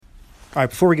All right,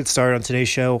 before we get started on today's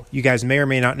show, you guys may or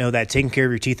may not know that taking care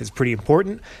of your teeth is pretty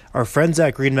important. Our friends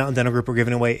at Green Mountain Dental Group are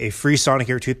giving away a free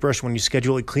Sonicare toothbrush when you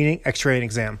schedule a cleaning, x-ray, and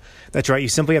exam. That's right, you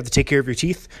simply have to take care of your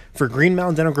teeth for Green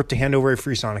Mountain Dental Group to hand over a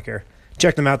free Sonicare.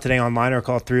 Check them out today online or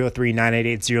call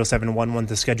 303-988-0711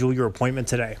 to schedule your appointment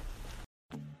today.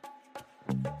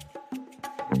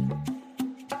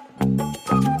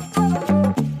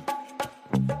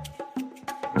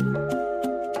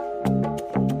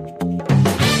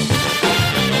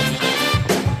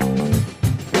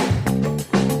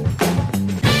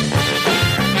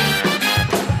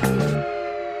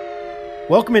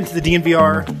 Welcome into the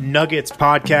DNVR Nuggets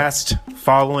podcast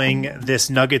following this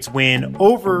Nuggets win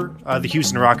over the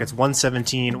Houston Rockets,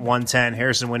 117-110.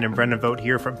 Harrison Wind and Brendan Vogt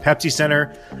here from Pepsi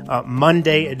Center,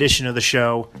 Monday edition of the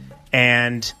show.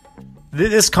 And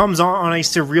this comes on a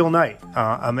surreal night,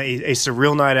 a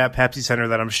surreal night at Pepsi Center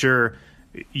that I'm sure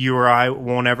you or I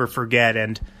won't ever forget.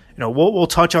 And we'll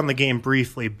touch on the game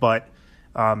briefly, but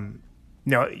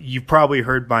you've probably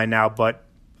heard by now, but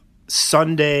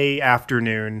Sunday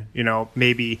afternoon,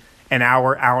 maybe an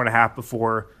hour and a half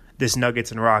before this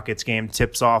Nuggets and Rockets game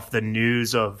tips off the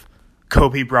news of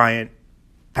Kobe Bryant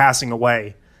passing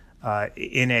away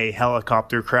in a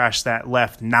helicopter crash that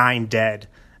left 9 dead.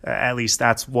 At least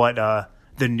that's what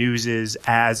the news is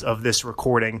as of this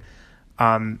recording.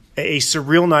 A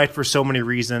surreal night for so many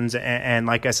reasons. And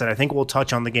like I said, I think we'll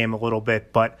touch on the game a little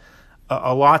bit, but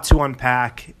a lot to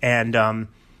unpack and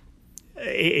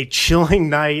a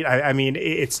chilling night. I mean,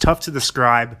 it's tough to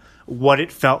describe what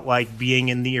it felt like being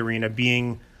in the arena,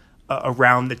 being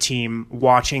around the team,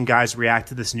 watching guys react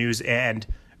to this news, and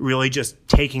really just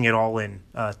taking it all in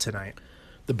tonight.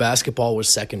 The basketball was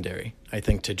secondary, I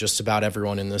think, to just about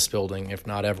everyone in this building, if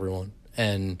not everyone.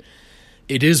 And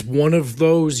it is one of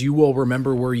those you will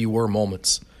remember where you were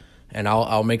moments. And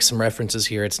I'll make some references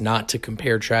here. It's not to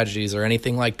compare tragedies or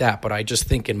anything like that, but I just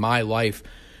think in my life,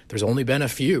 there's only been a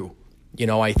few.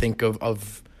 I think of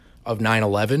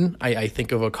 9/11. I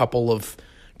think of a couple of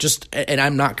and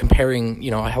I'm not comparing,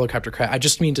 a helicopter crash. I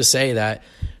just mean to say that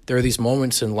there are these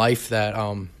moments in life that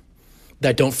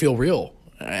that don't feel real.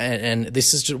 And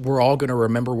this is we're all going to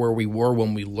remember where we were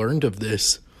when we learned of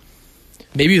this.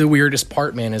 Maybe the weirdest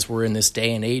part, man, is we're in this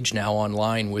day and age now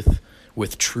online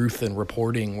with truth and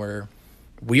reporting where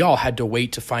we all had to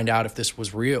wait to find out if this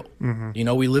was real.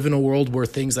 Mm-hmm. We live in a world where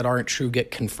things that aren't true get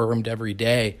confirmed every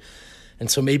day. And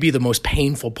so maybe the most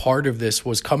painful part of this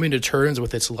was coming to terms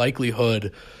with its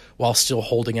likelihood while still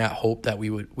holding out hope that we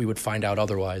would find out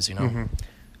otherwise, Mm-hmm.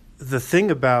 The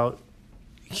thing about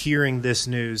hearing this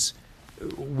news,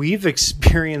 we've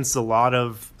experienced a lot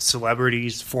of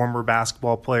celebrities, former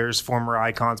basketball players, former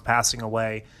icons passing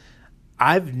away.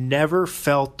 I've never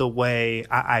felt the way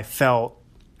I felt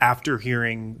after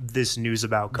hearing this news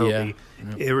about Kobe. Yeah.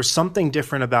 There was something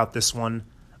different about this one,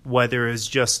 whether it's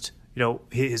just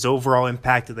his overall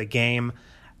impact of the game.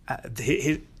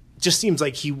 It just seems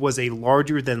like he was a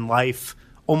larger-than-life,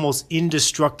 almost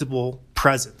indestructible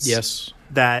presence. Yes.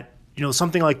 That,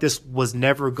 something like this was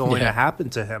never going to happen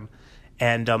to him.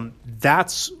 And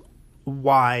that's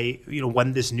why,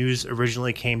 when this news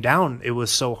originally came down, it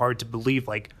was so hard to believe,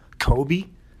 like, Kobe?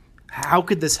 How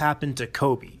could this happen to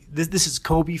Kobe? This is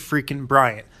Kobe freaking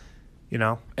Bryant,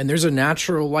 And there's a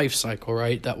natural life cycle,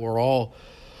 right, that we're all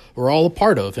a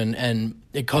part of, and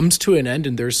it comes to an end,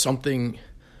 and there's something,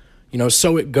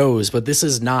 so it goes. But this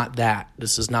is not that.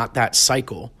 This is not that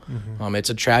cycle. Mm-hmm. It's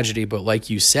a tragedy, but like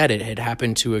you said, it had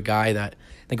happened to a guy that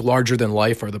I think larger than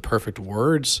life are the perfect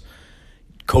words.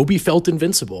 Kobe felt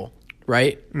invincible,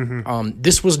 right? Mm-hmm.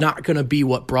 This was not going to be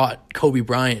what brought Kobe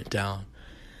Bryant down.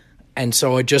 And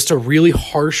so just a really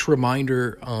harsh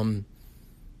reminder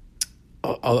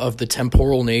of the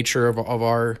temporal nature of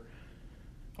our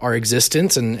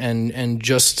existence, and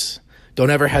just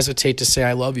don't ever hesitate to say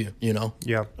I love you,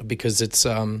 Yeah. Because it's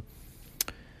it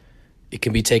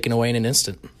can be taken away in an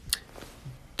instant.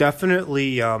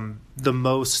 Definitely the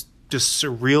most just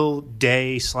surreal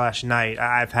day/night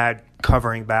I've had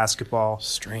covering basketball.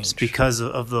 Strange. Because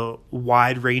of the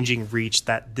wide-ranging reach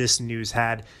that this news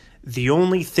had. The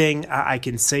only thing I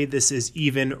can say this is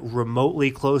even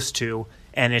remotely close to,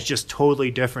 and it's just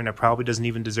totally different, it probably doesn't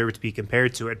even deserve to be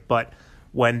compared to it, but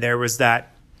when there was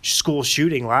that school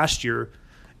shooting last year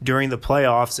during the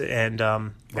playoffs and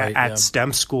at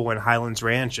STEM school in Highlands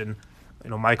Ranch, and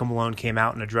Michael Malone came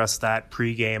out and addressed that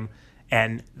pregame,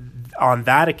 and on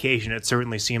that occasion it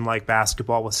certainly seemed like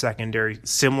basketball was secondary,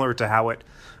 similar to how it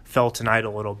felt tonight a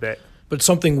little bit. But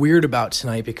something weird about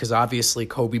tonight, because obviously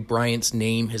Kobe Bryant's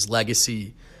name, his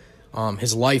legacy,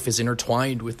 his life is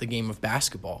intertwined with the game of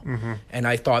basketball. Mm-hmm. And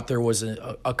I thought there was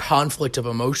a conflict of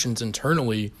emotions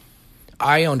internally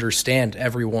I understand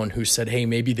everyone who said, hey,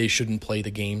 maybe they shouldn't play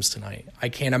the games tonight. I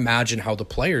can't imagine how the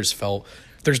players felt.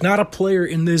 There's not a player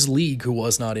in this league who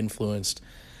was not influenced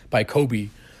by Kobe,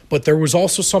 but there was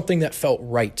also something that felt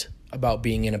right about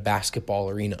being in a basketball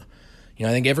arena. I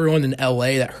think everyone in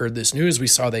LA that heard this news, we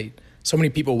saw so many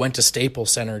people went to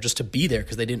Staples Center just to be there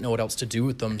because they didn't know what else to do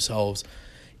with themselves.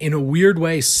 In a weird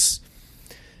way,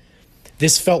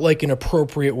 this felt like an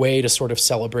appropriate way to sort of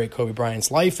celebrate Kobe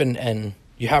Bryant's life, and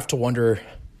you have to wonder,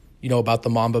 about the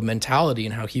Mamba mentality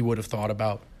and how he would have thought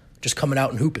about just coming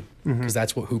out and hooping, because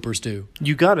that's what hoopers do.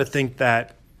 You got to think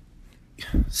that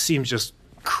seems just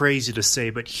crazy to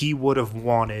say, but he would have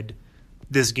wanted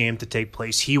this game to take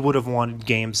place. He would have wanted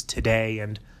games today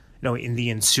and in the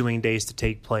ensuing days to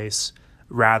take place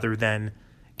rather than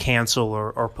cancel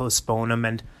or postpone them.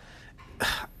 And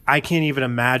I can't even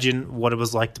imagine what it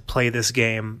was like to play this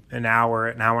game an hour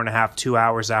and a half, 2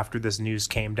 hours after this news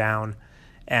came down.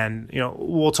 And,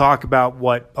 we'll talk about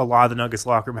what a lot of the Nuggets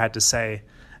locker room had to say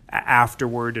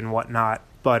afterward and whatnot.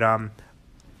 But I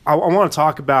want to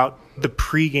talk about the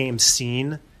pregame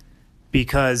scene,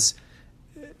 because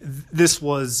this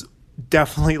was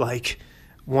definitely like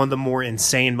one of the more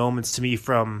insane moments to me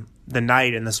from the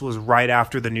night. And this was right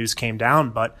after the news came down.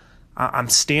 But I'm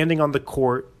standing on the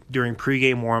court during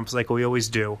pregame warm-ups like we always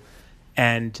do.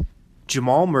 And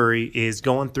Jamal Murray is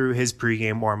going through his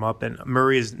pregame warm-up. And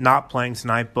Murray is not playing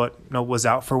tonight, but was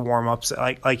out for warm-ups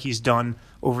like he's done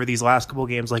over these last couple of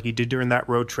games, like he did during that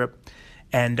road trip.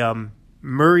 And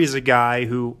Murray is a guy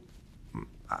who,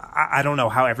 I don't know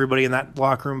how everybody in that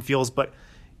locker room feels, but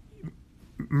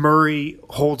Murray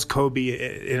holds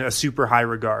Kobe in a super high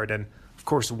regard, and of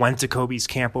course went to Kobe's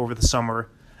camp over the summer,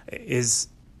 is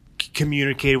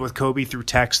communicated with Kobe through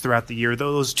text throughout the year.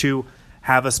 Those two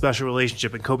have a special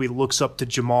relationship, and Kobe looks up to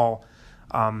Jamal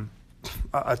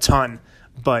a ton.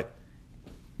 But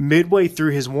midway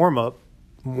through his warm-up,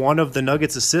 one of the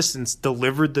Nuggets assistants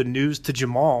delivered the news to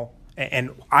Jamal, and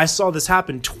I saw this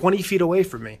happen 20 feet away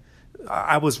from me.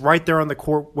 I was right there on the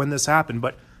court when this happened,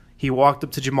 but he walked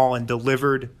up to Jamal and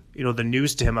delivered, the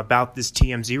news to him about this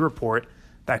TMZ report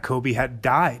that Kobe had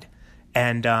died.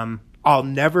 And I'll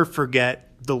never forget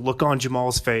the look on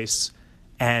Jamal's face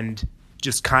and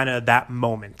just kind of that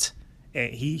moment.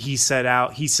 He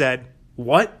said,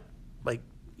 "What?" Like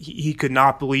he could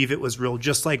not believe it was real,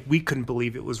 just like we couldn't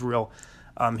believe it was real.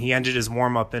 He ended his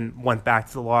warm up and went back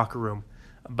to the locker room.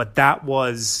 But that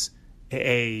was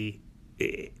a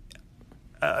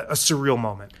surreal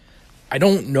moment. I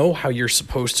don't know how you're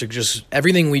supposed to just –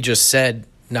 everything we just said,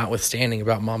 notwithstanding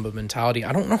about Mamba mentality,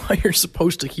 I don't know how you're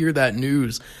supposed to hear that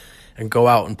news and go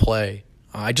out and play.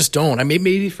 I just don't. I mean,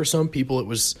 maybe for some people it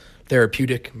was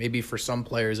therapeutic. Maybe for some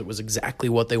players it was exactly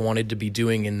what they wanted to be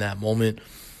doing in that moment.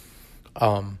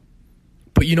 But,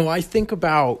 I think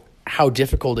about how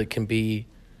difficult it can be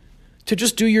to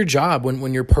just do your job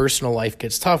when your personal life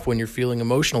gets tough, when you're feeling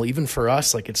emotional. Even for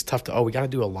us, like it's tough to, we got to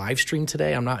do a live stream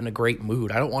today. I'm not in a great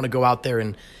mood. I don't want to go out there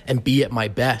and be at my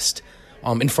best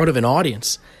in front of an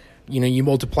audience. You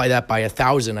multiply that by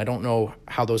 1,000. I don't know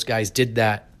how those guys did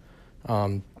that.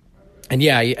 And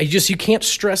yeah, you can't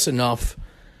stress enough,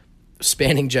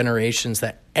 spanning generations,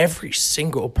 that every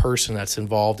single person that's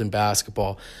involved in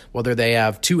basketball, whether they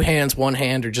have two hands, one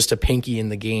hand, or just a pinky in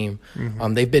the game,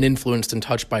 they've been influenced and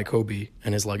touched by Kobe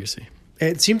and his legacy.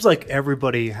 It seems like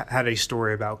everybody had a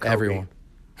story about Kobe. Everyone.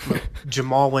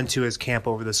 Jamal went to his camp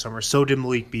over the summer. So did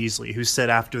Malik Beasley, who said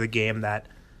after the game that,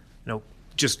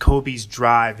 just Kobe's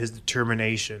drive, his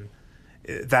determination,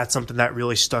 that's something that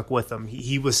really stuck with him.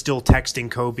 He was still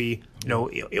texting Kobe,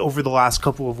 over the last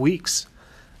couple of weeks.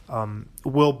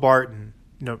 Will Barton,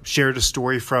 shared a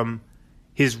story from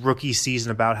his rookie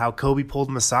season about how Kobe pulled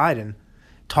him aside and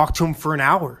talked to him for an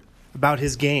hour about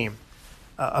his game,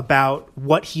 about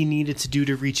what he needed to do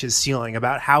to reach his ceiling,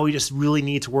 about how he just really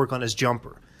needed to work on his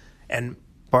jumper. And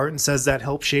Barton says that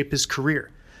helped shape his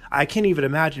career. I can't even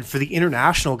imagine for the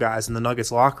international guys in the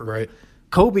Nuggets locker room. Right.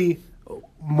 Kobe,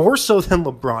 more so than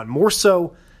LeBron, more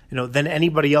so than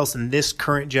anybody else in this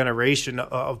current generation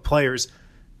of players,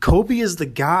 Kobe is the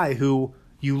guy who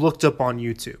you looked up on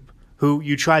YouTube, who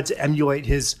you tried to emulate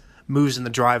his moves in the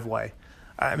driveway.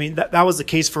 I mean, that was the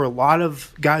case for a lot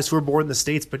of guys who were born in the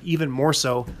States, but even more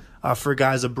so for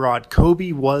guys abroad.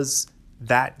 Kobe was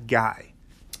that guy.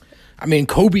 I mean,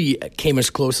 Kobe came as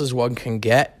close as one can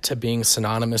get to being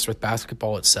synonymous with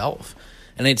basketball itself.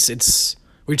 And it's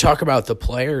we talk about the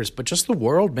players, but just the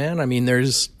world, man. I mean,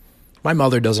 my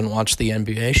mother doesn't watch the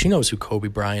NBA. She knows who Kobe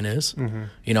Bryant is, and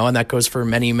that goes for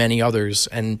many, many others.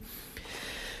 And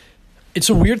it's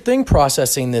a weird thing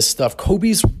processing this stuff.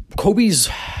 Kobe's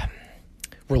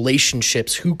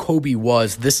relationships, who Kobe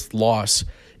was, this loss,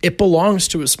 it belongs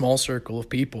to a small circle of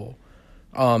people.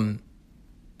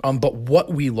 But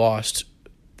what we lost,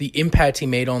 the impact he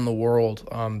made on the world,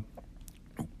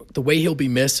 the way he'll be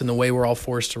missed and the way we're all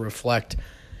forced to reflect,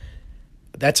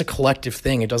 that's a collective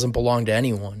thing. It doesn't belong to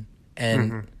anyone.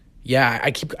 And yeah,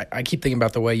 I keep thinking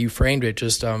about the way you framed it,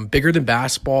 just bigger than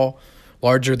basketball,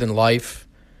 larger than life,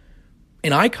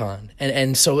 an icon.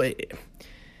 And so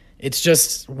it's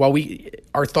just, while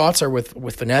our thoughts are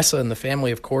with Vanessa and the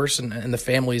family, of course, and the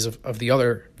families of the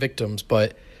other victims,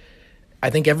 but I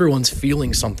think everyone's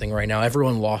feeling something right now.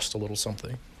 Everyone lost a little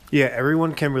something. Yeah,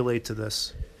 everyone can relate to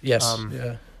this. Yes,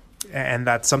 yeah. And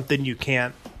that's something you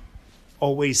can't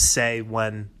always say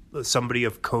when somebody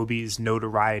of Kobe's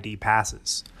notoriety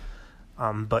passes.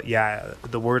 But yeah,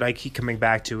 the word I keep coming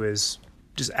back to is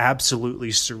just absolutely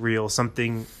surreal.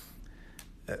 Something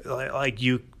like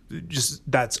you just,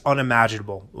 that's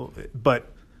unimaginable. But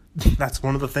that's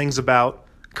one of the things about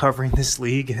covering this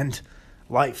league and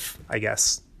life, I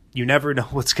guess. You never know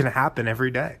what's going to happen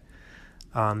every day.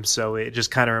 So it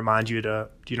just kind of reminds you to,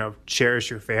 cherish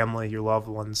your family, your loved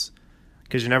ones,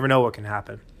 because you never know what can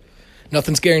happen.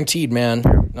 Nothing's guaranteed,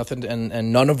 man. Nothing,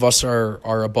 and none of us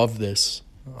are above this,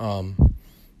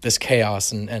 this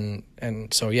chaos, and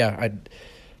so yeah,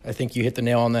 I think you hit the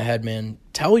nail on the head, man.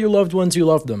 Tell your loved ones you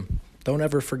love them. Don't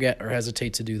ever forget or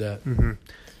hesitate to do that. Mm-hmm.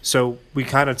 So we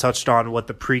kind of touched on what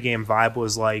the pregame vibe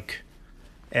was like,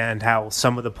 and how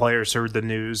some of the players heard the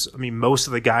news. I mean, most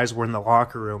of the guys were in the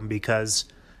locker room because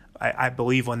I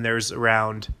believe when there's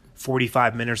around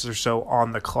 45 minutes or so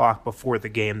on the clock before the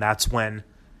game, that's when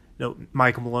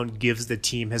Michael Malone gives the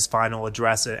team his final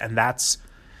address, and that's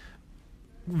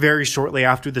very shortly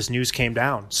after this news came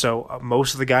down. So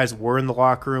most of the guys were in the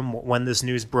locker room when this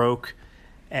news broke,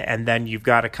 and then you've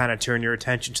got to kind of turn your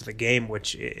attention to the game,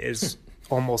 which is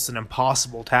almost an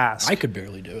impossible task. I could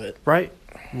barely do it. Right.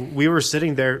 We were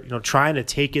sitting there, trying to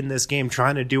take in this game,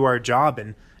 trying to do our job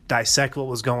and dissect what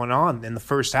was going on in the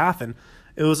first half, and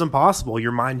it was impossible.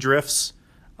 Your mind drifts.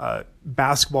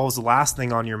 Basketball is the last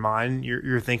thing on your mind.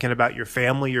 You're thinking about your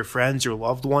family, your friends, your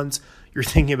loved ones. You're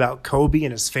thinking about Kobe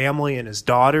and his family and his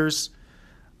daughters.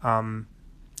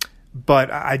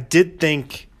 But I did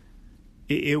think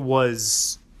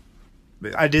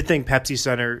I did think Pepsi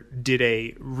Center did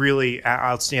a really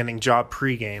outstanding job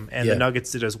pregame, and the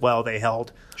Nuggets did as well. They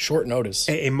held short notice,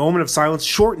 a moment of silence,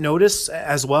 short notice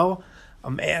as well.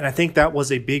 And I think that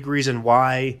was a big reason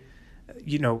why,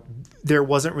 there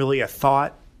wasn't really a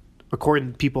thought,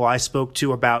 according to people I spoke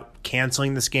to, about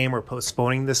canceling this game or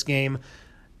postponing this game.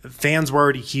 Fans were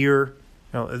already here.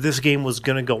 This game was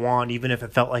going to go on, even if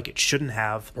it felt like it shouldn't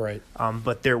have. Right.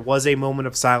 But there was a moment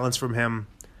of silence from him.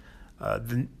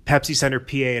 The Pepsi Center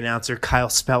PA announcer, Kyle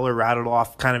Speller, rattled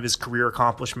off kind of his career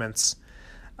accomplishments,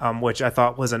 which I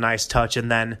thought was a nice touch. And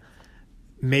then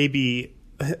maybe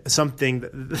something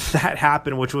that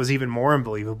happened, which was even more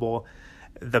unbelievable,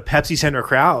 the Pepsi Center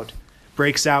crowd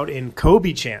breaks out in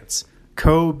Kobe chants.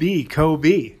 Kobe,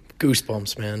 Kobe.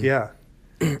 Goosebumps, man. Yeah.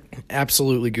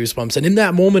 Absolutely goosebumps. And in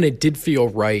that moment, it did feel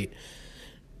right.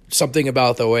 Something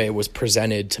about the way it was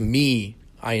presented to me,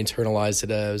 I internalized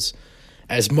it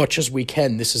as much as we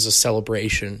can, this is a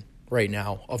celebration right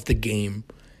now of the game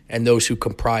and those who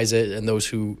comprise it and those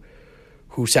who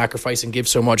sacrifice and give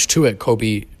so much to it.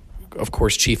 Kobe, of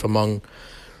course, chief among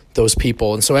those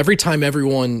people. And so every time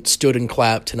everyone stood and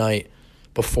clapped tonight,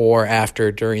 before,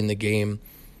 after, during the game,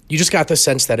 you just got the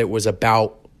sense that it was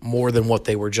about more than what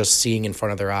they were just seeing in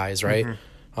front of their eyes, right?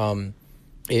 Mm-hmm.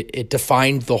 It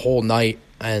defined the whole night.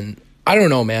 And I don't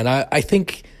know, man. I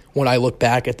think when I look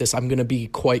back at this, I'm going to be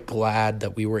quite glad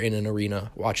that we were in an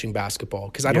arena watching basketball,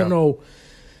 because I don't know,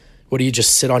 what do you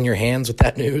just sit on your hands with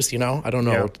that news? I don't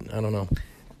know. Yeah. I don't know.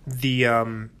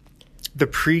 The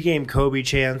pregame Kobe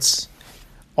chants,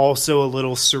 also a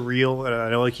little surreal. I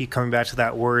know I keep coming back to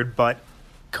that word, but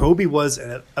Kobe was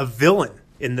a villain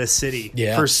in this city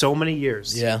for so many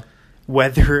years. Yeah.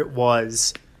 Whether it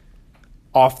was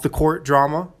off the court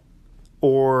drama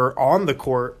or on the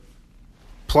court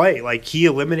play. Like, he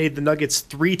eliminated the Nuggets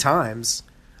 3 times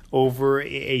over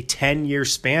a 10-year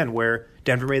span where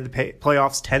Denver made the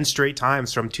playoffs 10 straight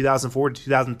times from 2004 to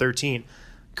 2013.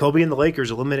 Kobe and the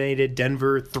Lakers eliminated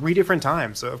Denver 3 different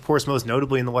times, of course, most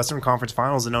notably in the Western Conference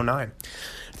Finals in 2009.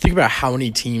 Think about how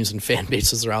many teams and fan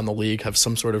bases around the league have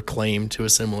some sort of claim to a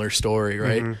similar story,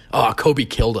 right? Mm-hmm. Oh, Kobe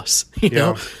killed us, you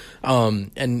know?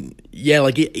 And yeah,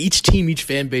 like each team, each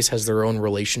fan base has their own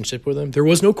relationship with him. There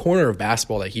was no corner of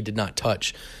basketball that he did not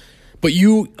touch. But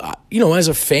you know, as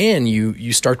a fan,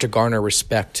 you start to garner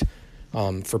respect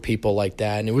for people like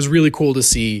that. And it was really cool to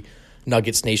see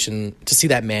Nuggets Nation, to see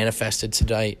that manifested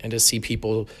tonight and to see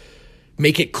people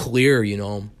make it clear,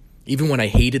 even when I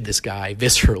hated this guy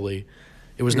viscerally,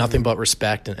 it was nothing but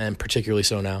respect, and particularly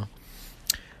so now.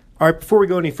 All right, before we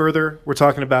go any further, we're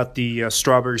talking about the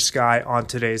Strawberry Sky on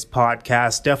today's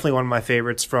podcast. Definitely one of my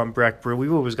favorites from Breck Brew.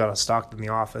 We've always got it stocked in the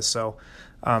office, so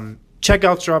check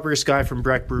out Strawberry Sky from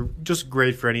Breck Brew. Just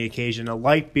great for any occasion. A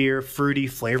light beer, fruity,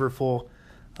 flavorful.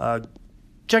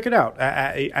 Check it out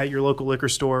at your local liquor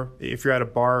store. If you're at a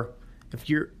bar, if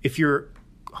your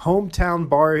hometown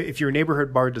bar, if your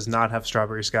neighborhood bar does not have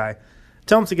Strawberry Sky,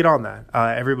 tell them to get on that.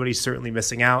 Everybody's certainly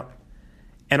missing out.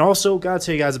 And also, got to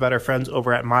tell you guys about our friends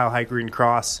over at Mile High Green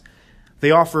Cross.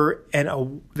 They offer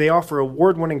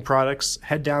award-winning products.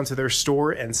 Head down to their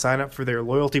store and sign up for their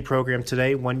loyalty program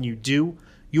today. When you do,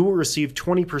 you will receive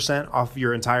 20% off of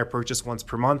your entire purchase once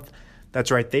per month.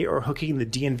 That's right, they are hooking the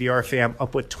DNVR fam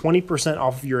up with 20%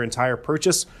 off of your entire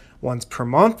purchase once per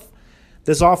month.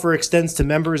 This offer extends to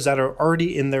members that are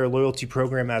already in their loyalty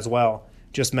program as well.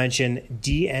 Just mention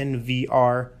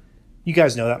DNVR. You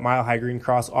guys know that Mile High Green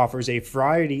Cross offers a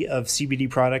variety of CBD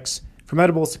products, from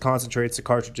edibles to concentrates to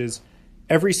cartridges.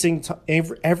 Every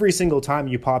single time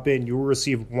you pop in, you will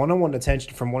receive one-on-one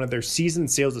attention from one of their seasoned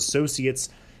sales associates.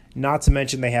 Not to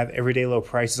mention they have everyday low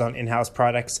prices on in-house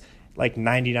products like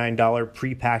 $99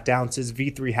 pre-packed ounces,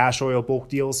 V3 hash oil bulk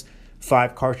deals,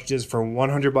 5 cartridges for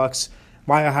 $100.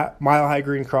 Mile High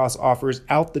Green Cross offers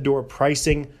out-the-door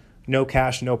pricing. No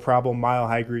cash, no problem. Mile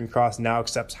High Green Cross now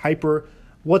accepts Hyper.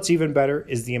 What's even better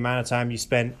is the amount of time you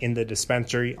spend in the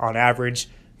dispensary. On average,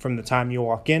 from the time you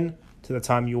walk in to the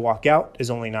time you walk out is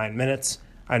only 9 minutes.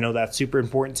 I know that's super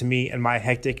important to me in my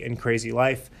hectic and crazy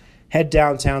life. Head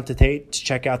downtown today to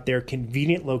check out their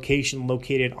convenient location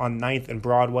located on 9th and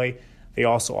Broadway. They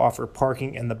also offer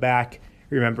parking in the back.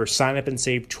 Remember, sign up and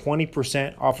save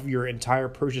 20% off of your entire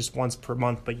purchase once per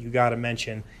month, but you got to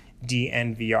mention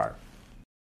DNVR.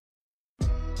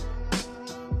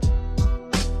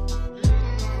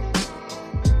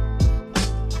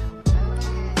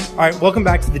 All right, welcome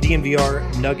back to the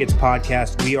DNVR Nuggets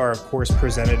podcast. We are, of course,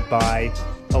 presented by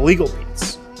Illegal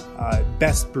Pete's.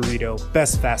 Best burrito,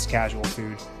 best fast casual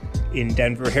food in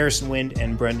Denver. Harrison Wind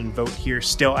and Brendan Vogt here,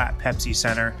 still at Pepsi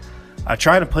Center.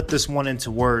 Trying to put this one into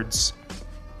words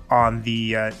on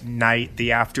the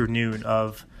afternoon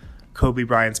of Kobe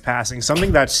Bryant's passing.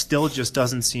 Something that still just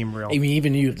doesn't seem real. I mean,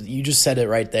 even you just said it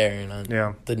right there.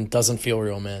 Yeah. It doesn't feel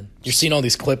real, man. You're seeing all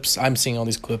these clips. I'm seeing all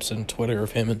these clips on Twitter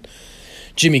of him and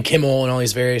Jimmy Kimmel and all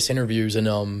these various interviews,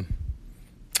 and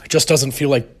it just doesn't feel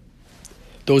like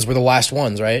those were the last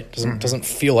ones, right? Doesn't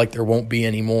feel like there won't be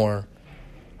any more.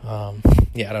 I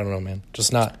don't know, man.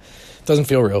 Doesn't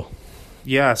feel real.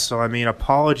 Yeah, so I mean,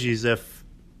 apologies if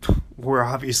we're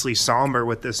obviously somber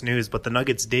with this news, but the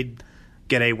Nuggets did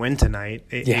get a win tonight,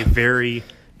 a very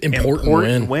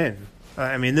important win.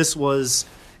 I mean, this was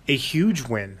a huge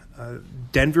win.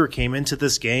 Denver came into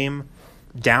this game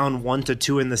down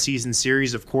 1-2 in the season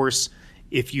series. Of course,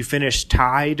 if you finish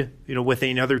tied, with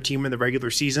another team in the regular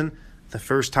season, the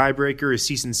first tiebreaker is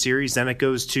season series. Then it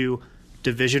goes to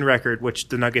division record, which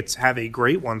the Nuggets have a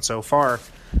great one so far.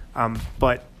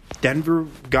 But Denver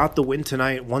got the win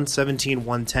tonight,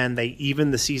 117-110. They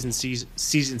evened the season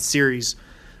series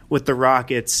with the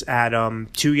Rockets at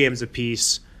 2 games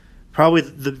apiece. Probably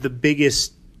the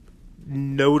biggest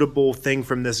notable thing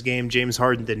from this game, James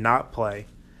Harden did not play.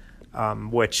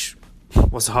 Which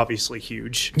was obviously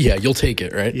huge. Yeah, you'll take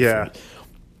it, right? Yeah.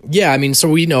 Yeah, I mean,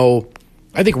 so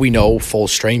I think we know full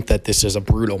strength that this is a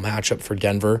brutal matchup for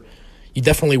Denver. You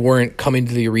definitely weren't coming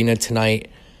to the arena tonight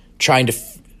trying to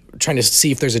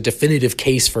see if there's a definitive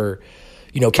case for,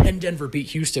 can Denver beat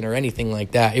Houston or anything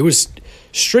like that. It was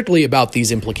strictly about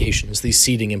these implications, these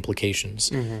seeding implications,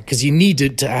 because you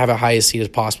need to have a highest seed as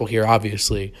possible here,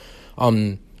 obviously.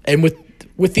 And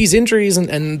with these injuries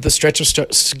and the stretch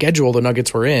of schedule the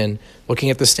Nuggets were in, looking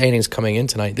at the standings coming in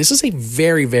tonight, this is a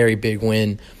very, very big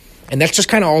win. And that's just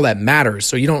kind of all that matters.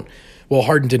 So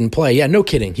Harden didn't play. Yeah, no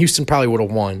kidding. Houston probably would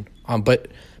have won. But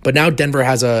now Denver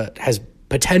has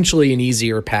potentially an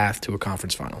easier path to a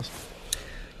conference finals.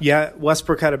 Yeah,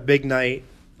 Westbrook had a big night,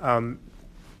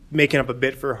 making up a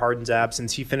bit for Harden's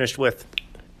absence. He finished with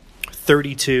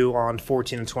 32 on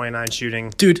 14 and 29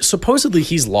 shooting. Dude, supposedly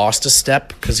he's lost a step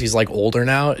because he's older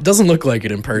now. It doesn't look like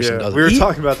it in person, does it? We were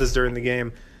talking about this during the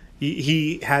game.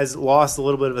 He has lost a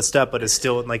little bit of a step, but is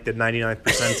still in the 99th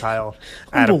percentile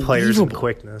at a players in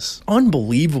quickness.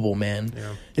 Unbelievable, man.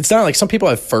 Yeah. It's not like some people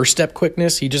have first step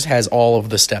quickness. He just has all of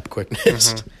the step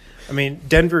quickness. I mean,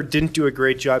 Denver didn't do a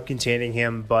great job containing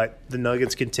him, but the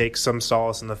Nuggets can take some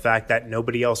solace in the fact that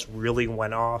nobody else really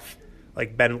went off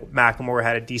Like Ben McLemore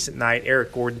had a decent night.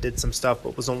 Eric Gordon did some stuff,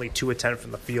 but was only 2 of 10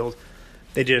 from the field.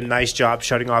 They did a nice job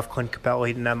shutting off Clint Capella.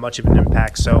 He didn't have much of an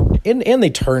impact. So and they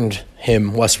turned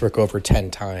him, Westbrook, over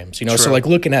 10 times. You know, True. So like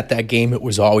looking at that game, it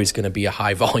was always going to be a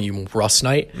high volume Russ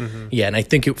night. Mm-hmm. Yeah, and I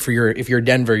think if you're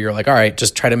Denver, you're like, all right,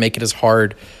 just try to make it as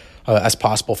hard as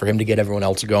possible for him to get everyone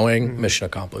else going. Mm-hmm. Mission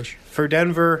accomplished. For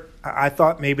Denver, I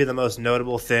thought maybe the most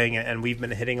notable thing, and we've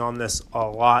been hitting on this a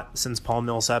lot since Paul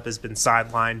Millsap has been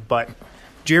sidelined, but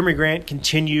Jeremy Grant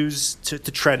continues to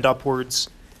trend upwards,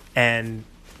 and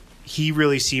he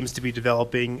really seems to be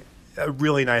developing a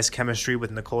really nice chemistry with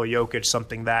Nikola Jokic,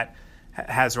 something that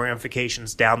has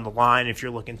ramifications down the line if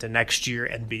you're looking to next year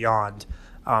and beyond.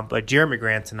 But Jeremy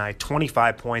Grant tonight,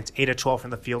 25 points, 8 of 12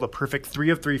 from the field, a perfect 3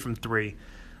 of 3 from 3.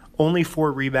 Only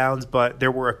 4 rebounds, but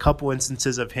there were a couple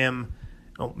instances of him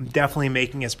definitely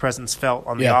making his presence felt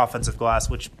on the offensive glass,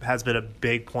 which has been a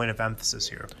big point of emphasis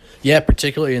here. Yeah,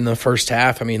 particularly in the first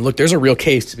half. I mean, look, there's a real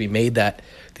case to be made that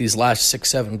these last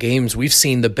 6-7 games, we've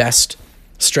seen the best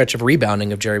stretch of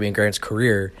rebounding of Jeremy Grant's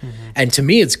career. Mm-hmm. And to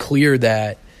me, it's clear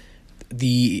that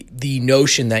the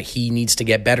notion that he needs to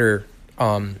get better,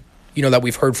 that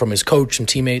we've heard from his coach and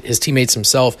his teammates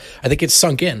himself, I think it's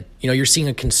sunk in. You're seeing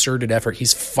a concerted effort.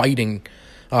 He's fighting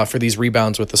for these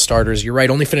rebounds with the starters. You're right,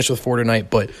 only finished with 4 tonight,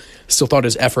 but still thought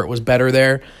his effort was better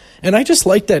there. And I just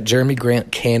like that Jeremy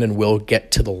Grant can and will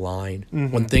get to the line.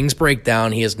 Mm-hmm. When things break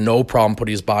down, he has no problem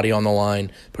putting his body on the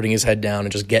line, putting his head down,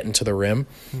 and just getting to the rim.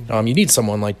 Mm-hmm. You need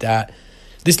someone like that.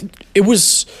 It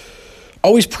was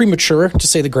always premature to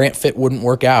say the Grant fit wouldn't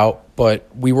work out, but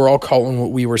we were all calling what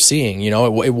we were seeing.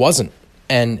 It wasn't.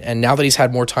 And now that he's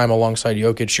had more time alongside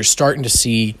Jokic, you're starting to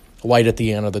see light at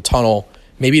the end of the tunnel.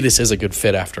 Maybe this is a good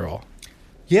fit after all.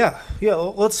 Yeah.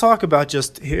 Let's talk about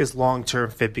just his long-term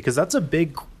fit, because that's a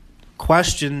big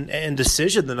question and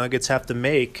decision the Nuggets have to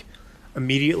make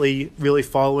immediately really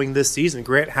following this season.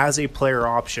 Grant has a player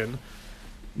option.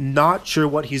 Not sure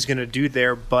what he's going to do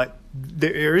there, but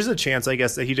there is a chance, I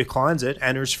guess, that he declines it,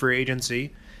 enters free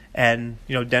agency, and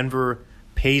Denver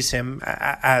pays him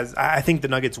as I think the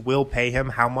Nuggets will pay him.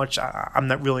 How much, I'm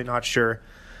not sure.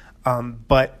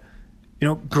 But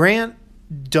Grant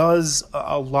does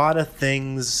a lot of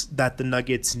things that the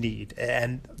Nuggets need,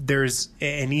 and there's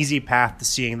an easy path to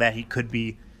seeing that he could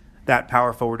be that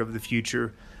power forward of the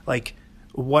future. Like,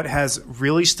 what has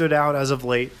really stood out as of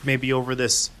late, maybe over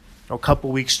this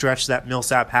couple week stretch that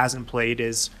Millsap hasn't played,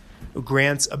 is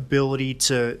Grant's ability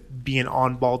to be an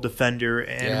on-ball defender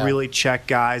and really check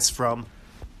guys from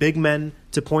big men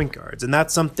to point guards. And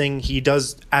that's something he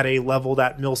does at a level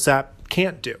that Millsap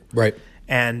can't do. Right.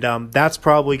 And that's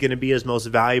probably going to be his most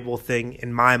valuable thing,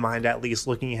 in my mind, at least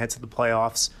looking ahead to the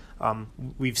playoffs.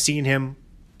 We've seen him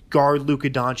guard Luka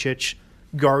Doncic,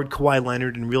 guard Kawhi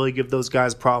Leonard, and really give those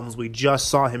guys problems. We just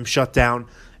saw him shut down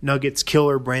Nuggets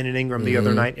killer Brandon Ingram the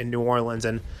other night in New Orleans.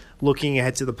 And looking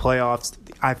ahead to the playoffs,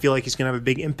 I feel like he's going to have a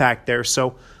big impact there.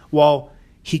 So while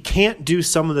he can't do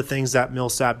some of the things that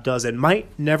Millsap does and might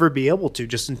never be able to,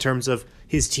 just in terms of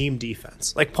his team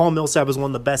defense. Like, Paul Millsap is one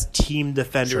of the best team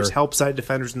defenders, help side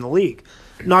defenders in the league.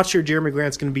 Not sure Jeremy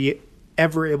Grant's going to be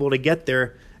ever able to get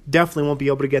there. Definitely won't be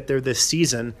able to get there this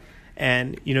season.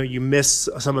 And, you miss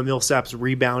some of Millsap's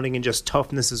rebounding and just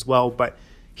toughness as well. But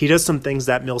he does some things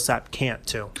that Millsap can't,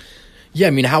 too. Yeah,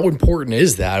 I mean, how important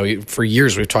is that? For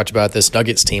years we've talked about this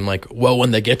Nuggets team, like, well,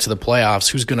 when they get to the playoffs,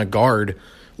 who's going to guard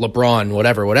LeBron,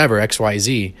 whatever,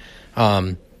 XYZ,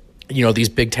 these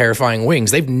big terrifying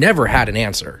wings. They've never had an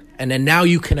answer. And then now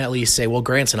you can at least say, well,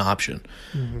 Grant's an option.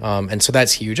 Mm-hmm. And so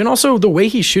that's huge. And also the way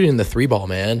he's shooting the 3-ball,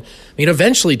 man. I mean,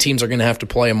 eventually teams are going to have to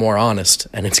play him more honest,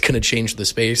 and it's going to change the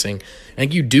spacing. I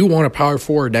think you do want a power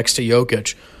forward next to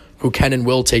Jokic who can and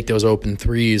will take those open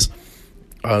threes.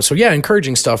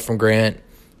 Encouraging stuff from Grant.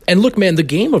 And look, man, the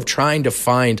game of trying to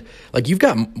find, like, you've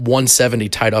got 170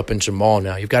 tied up in Jamal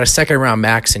now. You've got a second-round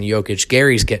max in Jokic.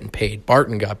 Gary's getting paid.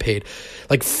 Barton got paid.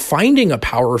 Like, finding a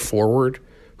power forward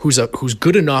who's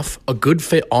good enough, a good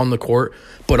fit on the court,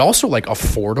 but also, like,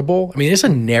 affordable. I mean, it's a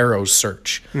narrow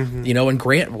search, and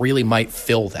Grant really might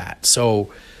fill that.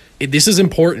 So this is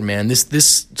important, man.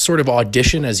 This sort of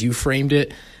audition, as you framed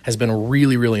it, has been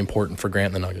really, really important for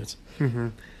Grant and the Nuggets. Mm-hmm.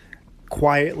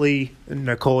 Quietly,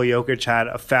 Nikola Jokic had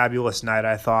a fabulous night,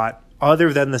 I thought,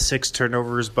 other than the 6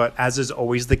 turnovers. But as is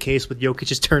always the case with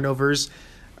Jokic's turnovers,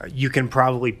 you can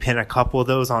probably pin a couple of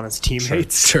those on his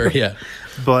teammates. Sure, yeah.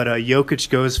 But Jokic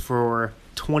goes for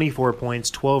 24 points,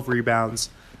 12 rebounds,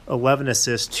 11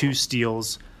 assists, 2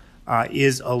 steals,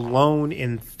 is alone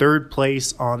in 3rd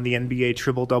place on the NBA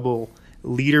triple-double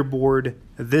leaderboard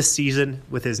this season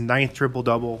with his 9th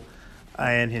triple-double.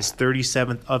 and his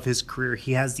 37th of his career.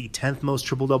 He has the 10th most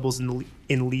triple-doubles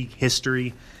in league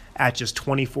history at just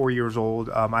 24 years old.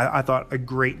 I thought a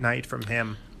great night from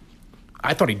him.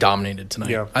 I thought he dominated tonight.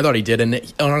 Yeah. I thought he did. And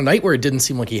on a night where it didn't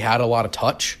seem like he had a lot of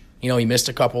touch, he missed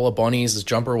a couple of bunnies. His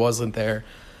jumper wasn't there.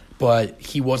 But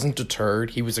he wasn't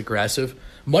deterred. He was aggressive.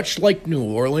 Much like New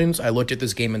Orleans, I looked at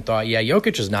this game and thought, yeah,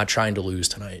 Jokic is not trying to lose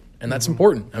tonight. And that's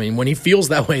important. I mean, when he feels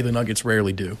that way, the Nuggets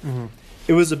rarely do. Mm-hmm.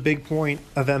 It was a big point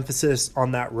of emphasis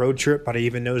on that road trip, but I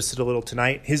even noticed it a little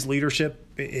tonight. His leadership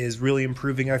is really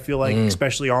improving, I feel like,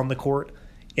 especially on the court,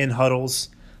 in huddles.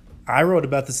 I wrote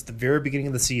about this at the very beginning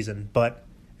of the season, but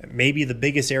maybe the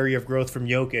biggest area of growth from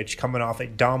Jokic coming off a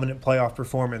dominant playoff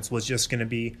performance was just going to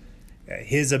be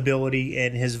his ability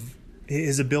and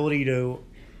his ability to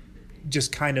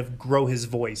just kind of grow his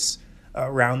voice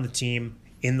around the team,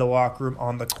 in the locker room,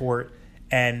 on the court.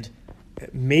 And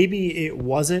maybe it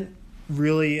wasn't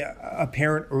really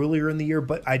apparent earlier in the year,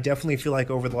 but I definitely feel like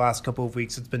over the last couple of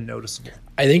weeks it's been noticeable.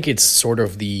 I think it's sort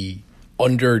of the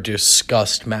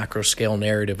under-discussed macro-scale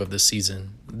narrative of the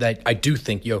season that I do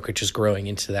think Jokic is growing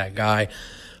into that guy.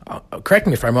 Correct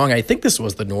me if I'm wrong, I think this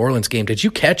was the New Orleans game. Did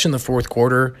you catch in the fourth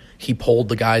quarter he pulled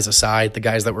the guys aside, the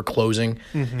guys that were closing,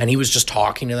 and he was just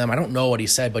talking to them? I don't know what he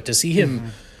said, but to see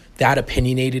him that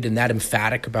opinionated and that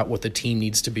emphatic about what the team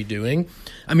needs to be doing,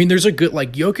 I mean, there's a good,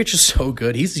 like, Jokic is so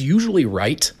good. He's usually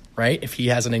right, if he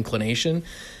has an inclination.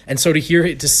 And so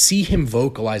to see him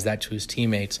vocalize that to his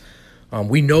teammates,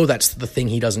 we know that's the thing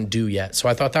he doesn't do yet. So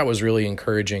I thought that was really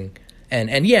encouraging.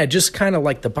 And yeah, just kind of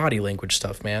like the body language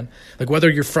stuff, man. Like whether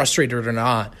you're frustrated or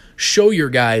not, show your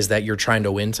guys that you're trying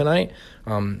to win tonight.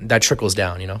 That trickles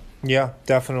down, Yeah,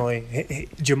 definitely.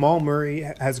 Jamal Murray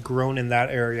has grown in that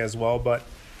area as well, but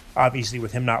obviously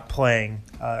with him not playing,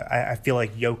 I feel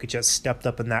like Jokic has stepped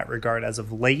up in that regard as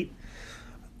of late.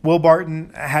 Will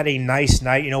Barton had a nice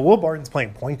night. Will Barton's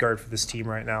playing point guard for this team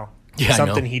right now. Yeah,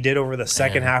 something he did over the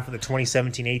second half of the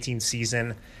 2017-18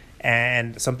 season,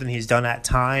 and something he's done at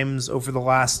times over the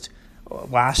last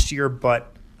year.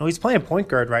 But he's playing point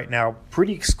guard right now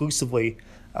pretty exclusively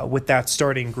with that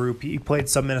starting group. He played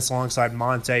some minutes alongside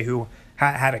Monte, who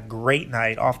had a great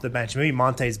night off the bench. Maybe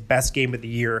Monte's best game of the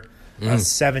year.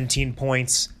 17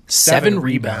 points, 7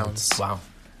 rebounds. Wow.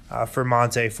 For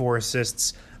Monte, 4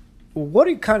 assists. What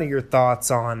are kind of your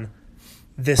thoughts on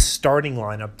this starting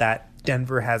lineup that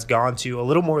Denver has gone to? A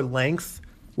little more length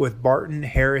with Barton,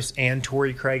 Harris, and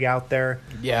Torrey Craig out there.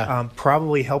 Yeah.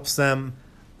 Probably helps them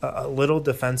a little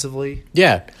defensively.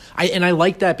 Yeah. I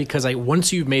like that because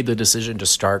once you've made the decision to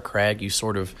start Craig, you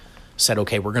sort of said,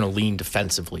 okay, we're going to lean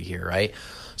defensively here, right?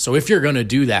 So if you're going to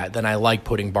do that, then I like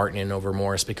putting Barton in over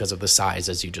Morris because of the size,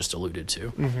 as you just alluded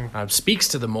to. Speaks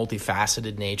to the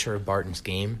multifaceted nature of Barton's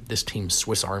game. This team's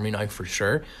Swiss Army knife for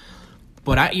sure.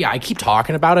 But I keep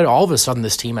talking about it. All of a sudden,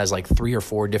 this team has like 3 or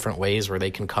 4 different ways where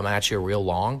they can come at you real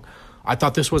long. I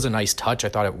thought this was a nice touch. I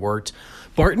thought it worked.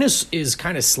 Barton is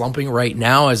kind of slumping right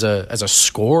now as a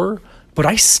scorer, but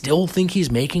I still think he's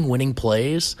making winning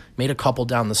plays. Made a couple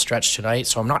down the stretch tonight,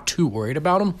 so I'm not too worried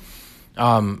about him.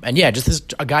 And yeah,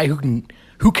 just a guy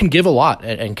who can give a lot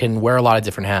and can wear a lot of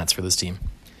different hats for this team.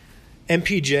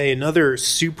 MPJ, another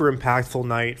super impactful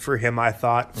night for him, I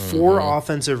thought. 4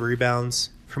 offensive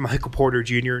rebounds for Michael Porter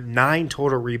Jr., 9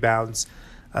 total rebounds,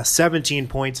 17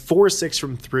 points, 4-6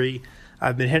 from 3.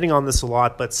 I've been hitting on this a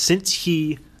lot, but since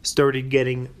he started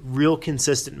getting real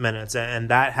consistent minutes, and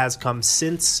that has come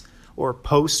since or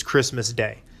post-Christmas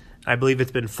Day. I believe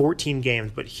it's been 14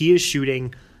 games, but he is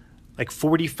shooting like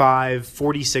 45,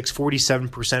 46,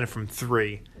 47% from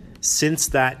 3 since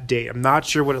that date. I'm not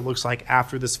sure what it looks like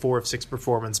after this 4 of 6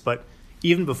 performance, but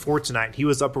even before tonight, he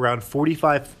was up around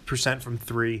 45% from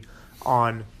 3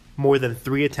 on more than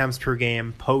 3 attempts per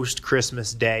game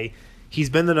post-Christmas Day. He's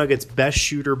been the Nuggets' best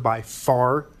shooter by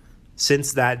far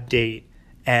since that date,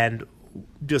 and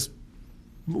just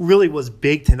really was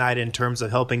big tonight in terms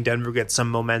of helping Denver get some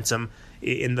momentum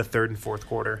in the third and fourth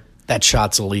quarter. That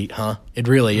shot's elite, huh? It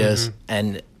really is.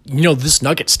 And, this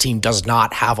Nuggets team does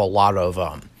not have a lot of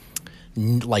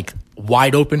like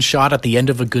wide open shot at the end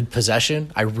of a good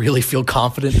possession. I really feel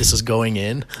confident this is going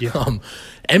in. Yeah.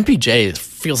 MPJ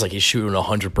feels like he's shooting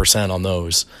 100% on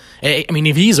those. I mean,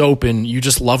 if he's open, you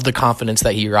just love the confidence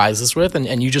that he rises with,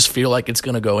 and you just feel like it's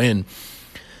going to go in.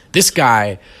 This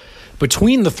guy,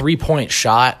 between the 3-point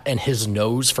shot and his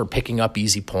nose for picking up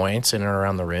easy points in and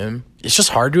around the rim, it's just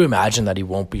hard to imagine that he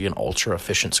won't be an ultra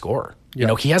efficient scorer.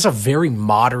 Yeah. He has a very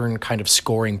modern kind of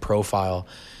scoring profile,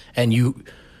 and you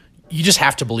just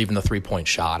have to believe in the 3-point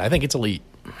shot. I think it's elite.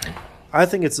 I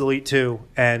think it's elite too,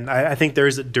 and I think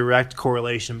there's a direct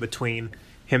correlation between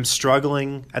him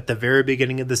struggling at the very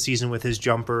beginning of the season with his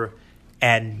jumper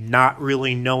and not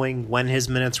really knowing when his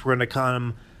minutes were going to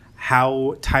come,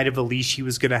 how tight of a leash he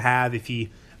was going to have. If he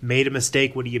made a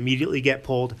mistake, would he immediately get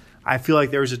pulled? I feel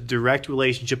like there's a direct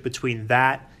relationship between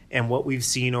that and what we've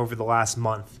seen over the last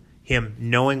month. Him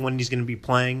knowing when he's going to be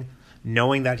playing,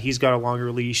 knowing that he's got a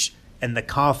longer leash, and the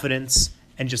confidence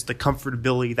and just the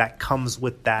comfortability that comes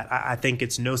with that. I think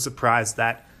it's no surprise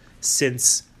that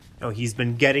since he's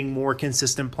been getting more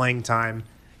consistent playing time,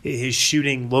 his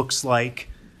shooting looks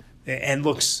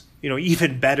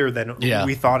even better than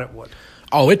we thought it would.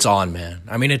 Oh, it's on, man.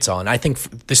 I mean, it's on. I think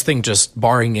this thing, just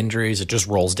barring injuries, it just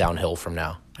rolls downhill from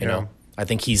now. You know, I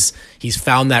think he's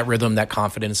found that rhythm, that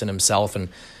confidence in himself, and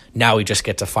now we just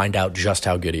get to find out just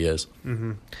how good he is.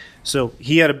 Mm-hmm. So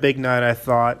he had a big night, I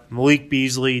thought. Malik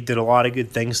Beasley did a lot of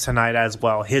good things tonight as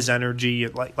well. His energy,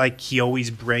 like he always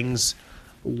brings,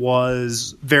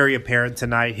 was very apparent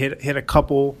tonight. Hit a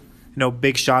couple,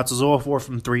 big shots. Was 0-4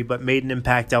 from 3, but made an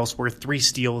impact elsewhere. 3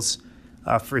 steals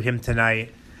for him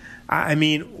tonight. I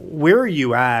mean, where are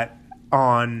you at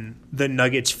on the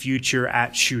Nuggets' future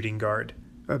at shooting guard?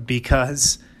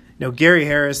 Because Gary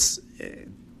Harris,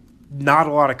 not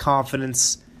a lot of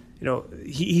confidence.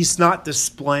 He's not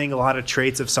displaying a lot of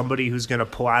traits of somebody who's going to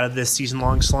pull out of this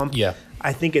season-long slump. Yeah,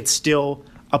 I think it's still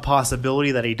a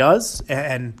possibility that he does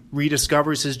and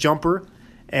rediscovers his jumper.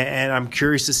 And I'm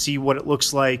curious to see what it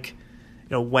looks like,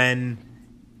 when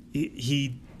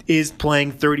he is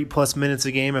playing 30-plus minutes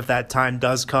a game, if that time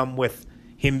does come, with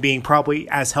him being probably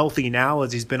as healthy now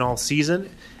as he's been all season.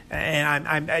 And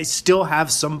I still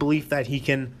have some belief that he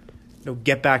can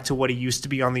get back to what he used to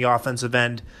be on the offensive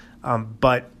end.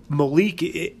 But Malik,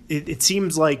 it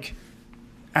seems like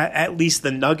at least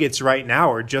the Nuggets right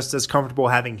now are just as comfortable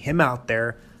having him out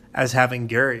there as having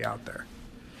Gary out there.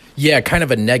 Yeah, kind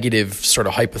of a negative sort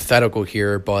of hypothetical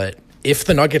here, but if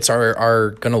the Nuggets are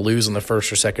going to lose in the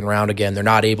first or second round again, they're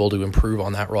not able to improve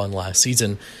on that run last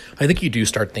season, I think you do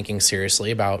start thinking seriously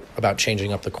about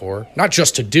changing up the core. Not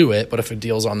just to do it, but if a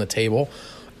deal's on the table.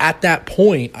 At that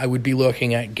point, I would be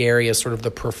looking at Gary as sort of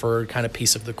the preferred kind of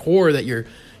piece of the core that you're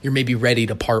maybe ready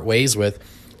to part ways with.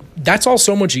 That's all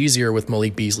so much easier with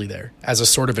Malik Beasley there as a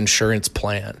sort of insurance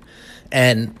plan.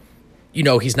 And,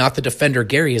 he's not the defender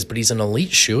Gary is, but he's an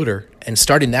elite shooter. And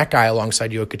starting that guy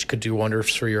alongside Jokic could do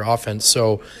wonders for your offense.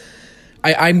 So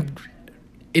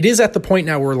it is at the point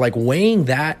now where weighing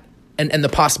that and the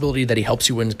possibility that he helps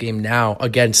you win the game now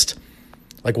against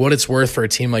what it's worth for a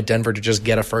team like Denver to just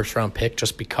get a first-round pick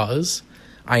just because,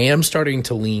 I am starting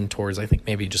to lean towards, I think,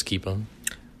 maybe just keep him.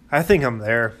 I think I'm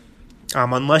there.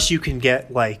 Unless you can get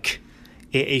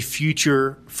a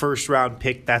future first-round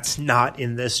pick that's not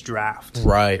in this draft.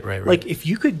 Right. If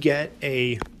you could get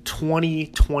a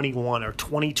 2021 or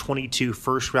 2022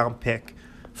 first-round pick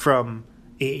from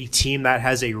a team that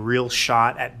has a real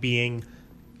shot at being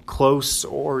close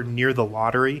or near the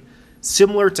lottery,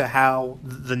 similar to how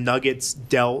the Nuggets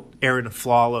dealt Aaron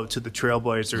Flalo to the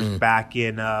Trailblazers back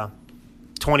in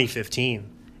 2015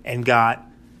 and got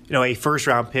a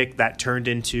first-round pick that turned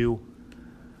into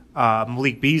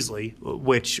Malik Beasley,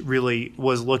 which really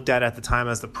was looked at the time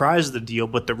as the prize of the deal,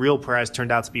 but the real prize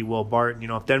turned out to be Will Barton.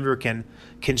 If Denver can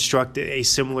construct a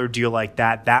similar deal like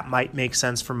that, that might make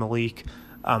sense for Malik.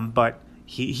 But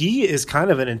he is kind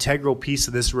of an integral piece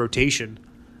of this rotation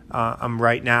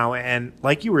right now. And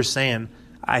like you were saying,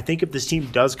 I think if this team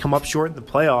does come up short in the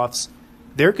playoffs,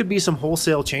 there could be some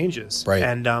wholesale changes. Right.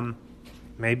 And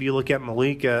maybe you look at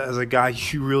Malik as a guy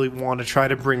you really want to try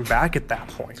to bring back at that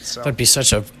point. So that'd be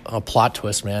such a plot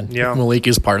twist, man. Yeah. Malik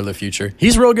is part of the future.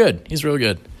 He's real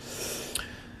good.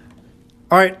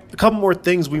 All right, a couple more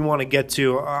things we want to get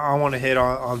to. I want to hit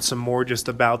on some more just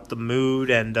about the mood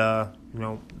and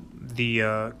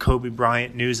the Kobe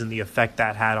Bryant news and the effect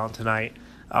that had on tonight.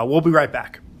 We'll be right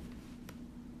back.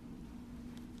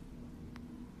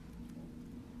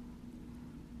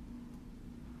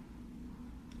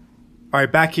 All right,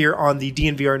 back here on the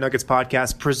DNVR Nuggets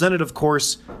podcast, presented, of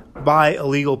course, by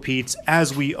Illegal Pete's,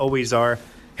 as we always are.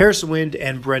 Harrison Wind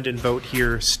and Brendan Vogt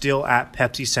here, still at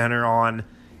Pepsi Center on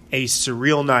a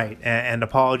surreal night. And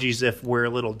apologies if we're a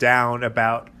little down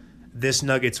about this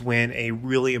Nuggets win, a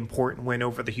really important win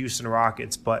over the Houston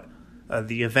Rockets. But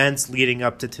the events leading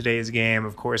up to today's game,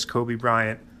 of course, Kobe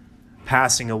Bryant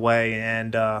passing away,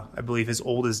 and I believe his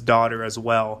oldest daughter as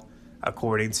well,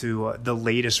 according to the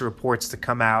latest reports to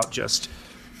come out. Just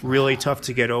really tough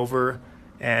to get over,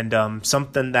 and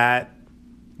something that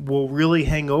will really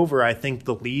hang over, I think,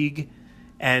 the league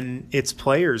and its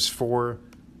players for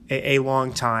a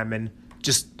long time. And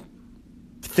just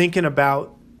thinking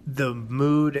about the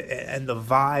mood and the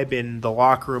vibe in the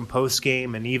locker room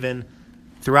post-game, and even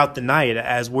throughout the night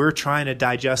as we're trying to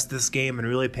digest this game and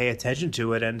really pay attention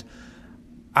to it. And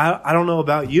I don't know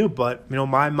about you, but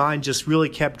my mind just really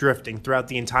kept drifting throughout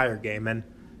the entire game, and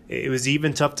it was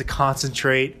even tough to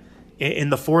concentrate in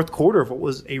the fourth quarter of what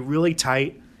was a really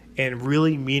tight and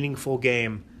really meaningful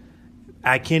game.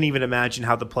 I can't even imagine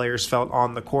how the players felt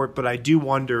on the court, but I do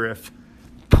wonder if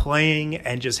playing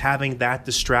and just having that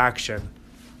distraction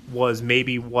was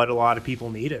maybe what a lot of people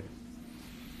needed.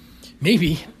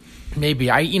 Maybe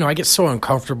I get so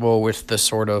uncomfortable with the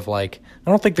sort of I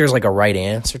don't think there's a right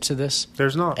answer to this.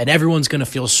 There's not. And everyone's going to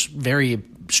feel very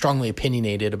strongly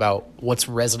opinionated about what's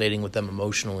resonating with them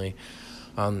emotionally.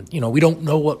 We don't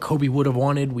know what Kobe would have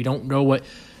wanted. We don't know what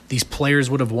these players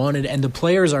would have wanted. And the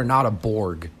players are not a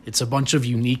Borg. It's a bunch of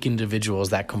unique individuals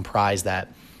that comprise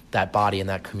that body and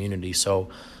that community. So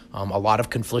a lot of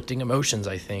conflicting emotions,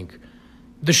 I think.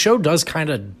 The show does kind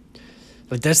of,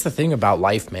 that's the thing about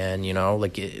life, man,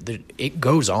 it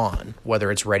goes on,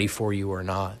 whether it's ready for you or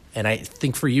not. And I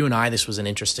think for you and I, this was an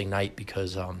interesting night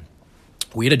because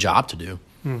we had a job to do.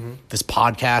 Mm-hmm. This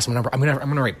podcast, I'm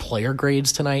gonna write player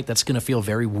grades tonight. That's gonna feel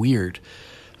very weird,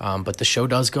 but the show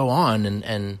does go on,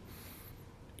 and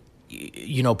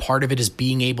part of it is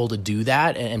being able to do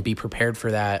that and be prepared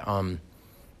for that.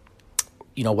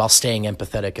 While staying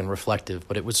empathetic and reflective.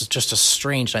 But it was just a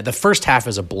strange night. The first half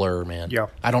is a blur, man. Yeah,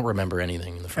 I don't remember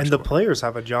anything in the first. And the players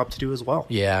have a job to do as well.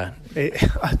 Yeah,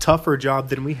 a tougher job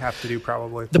than we have to do,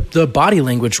 probably. The body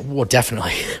language, well,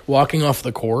 definitely. Walking off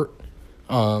the court.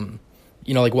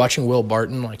 Watching Will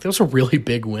Barton, that was a really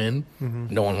big win. Mm-hmm.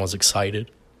 No one was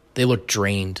excited. They looked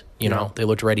drained, They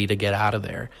looked ready to get out of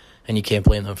there, and you can't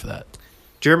blame them for that.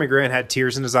 Jeremy Grant had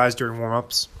tears in his eyes during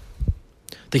warm-ups.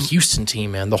 The Houston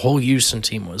team, man, the whole Houston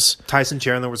team was... Tyson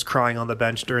Chandler was crying on the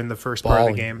bench during the first part of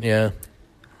the game. Yeah.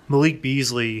 Malik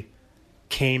Beasley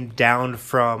came down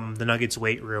from the Nuggets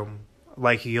weight room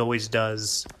like he always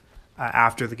does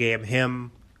after the game.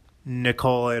 Him,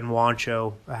 Nikola, and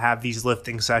Juancho have these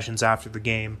lifting sessions after the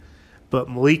game. But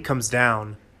Malik comes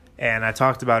down, and I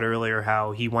talked about earlier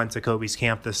how he went to Kobe's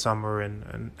camp this summer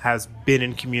and has been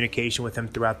in communication with him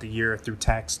throughout the year through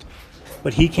text.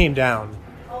 But he came down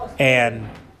and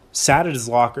sat at his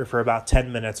locker for about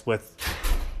 10 minutes with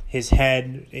his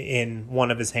head in one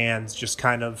of his hands, just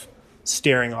kind of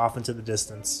staring off into the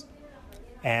distance.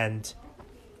 And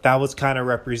that was kind of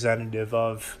representative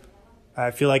of,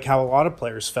 I feel like, how a lot of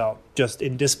players felt, just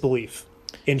in disbelief,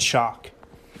 in shock.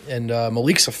 And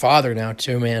Malik's a father now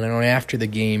too, man. And after the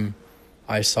game,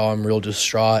 I saw him real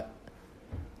distraught,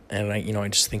 and I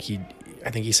just think he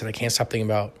said, I can't stop thinking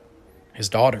about his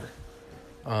daughter.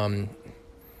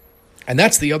 And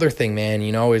that's the other thing, man,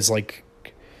 is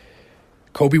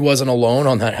Kobe wasn't alone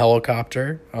on that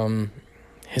helicopter.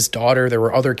 His daughter, there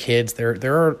were other kids.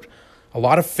 There are a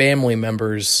lot of family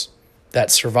members that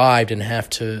survived and have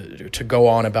to go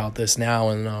on about this now.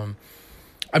 And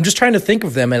I'm just trying to think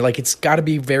of them, and it's got to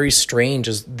be very strange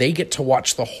as they get to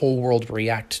watch the whole world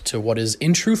react to what is,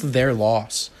 in truth, their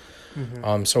loss.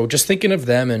 Mm-hmm. So just thinking of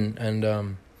them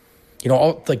and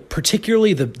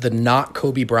particularly the not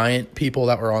Kobe Bryant people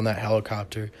that were on that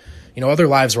helicopter. Other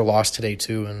lives were lost today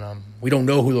too, and we don't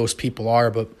know who those people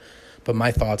are, but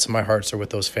my thoughts and my hearts are with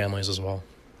those families as well.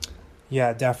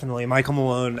 Yeah, definitely. Michael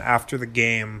Malone, after the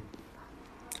game,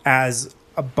 as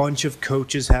a bunch of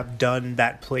coaches have done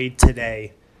that played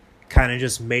today, kind of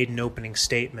just made an opening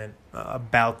statement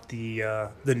about the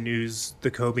news,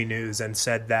 the Kobe news, and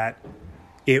said that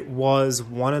it was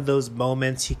one of those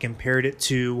moments. He compared it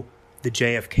to the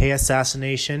JFK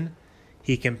assassination.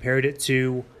 He compared it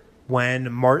to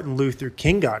when Martin Luther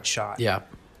King got shot. Yeah.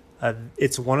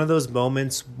 It's one of those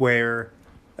moments where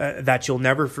that you'll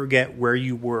never forget where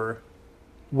you were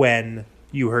when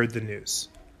you heard the news.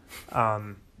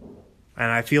 And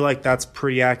I feel like that's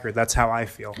pretty accurate. That's how I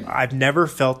feel. I've never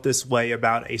felt this way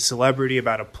about a celebrity,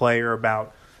 about a player,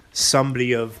 about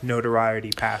somebody of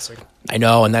notoriety passing. I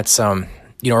know, and that's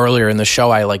earlier in the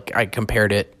show I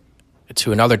compared it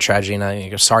to another tragedy, and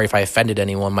I'm sorry if I offended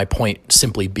anyone. My point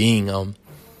simply being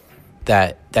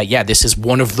that this is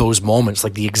one of those moments,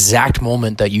 the exact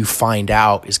moment that you find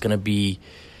out is going to be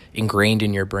ingrained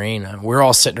in your brain. We're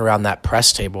all sitting around that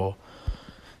press table,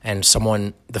 and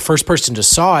the first person to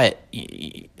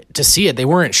see it, they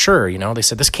weren't sure. They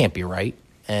said, this can't be right,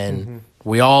 and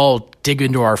we all dig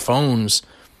into our phones,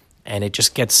 and it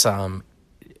just gets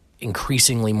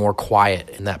increasingly more quiet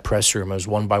in that press room as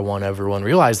one by one everyone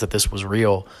realized that this was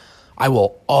real. I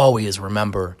will always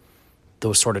remember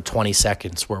those sort of 20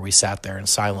 seconds where we sat there in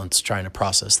silence trying to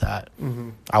process that.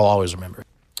 Mm-hmm. I'll always remember.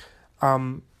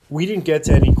 We didn't get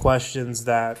to any questions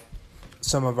that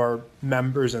some of our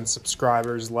members and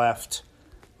subscribers left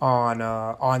on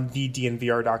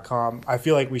thednvr.com. I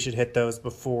feel like we should hit those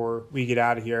before we get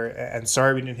out of here. And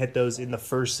sorry we didn't hit those in the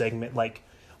first segment like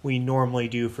we normally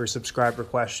do for subscriber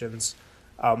questions.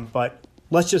 But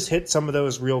let's just hit some of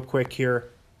those real quick here.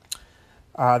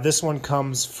 This one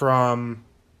comes from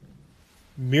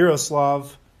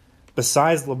Miroslav.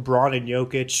 Besides LeBron and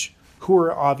Jokic, who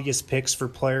are obvious picks for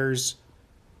players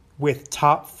with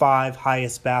top 5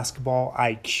 highest basketball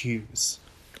IQs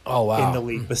in the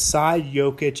league, beside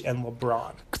Jokic and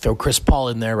LeBron? Throw Chris Paul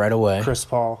in there right away. Chris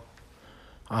Paul.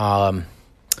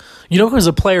 Who's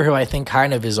a player who I think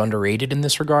kind of is underrated in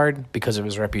this regard because of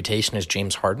his reputation is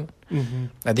James Harden. Mm-hmm.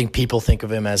 I think people think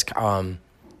of him as,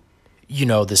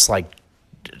 this like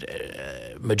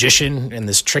magician and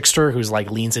this trickster who's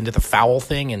like leans into the foul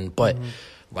thing, but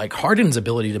like Harden's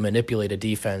ability to manipulate a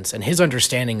defense and his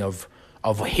understanding of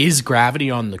his gravity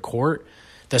on the court.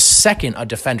 The second a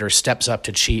defender steps up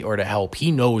to cheat or to help,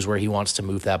 he knows where he wants to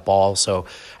move that ball. So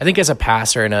I think as a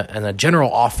passer and a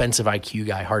general offensive IQ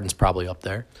guy, Harden's probably up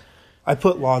there. I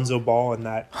put Lonzo Ball in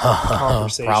that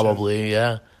conversation. Probably,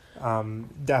 yeah.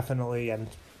 Definitely. And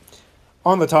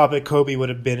on the topic, Kobe would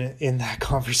have been in that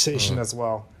conversation as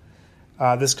well.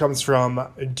 This comes from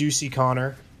Ducey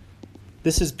Connor.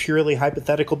 This is purely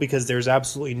hypothetical because there's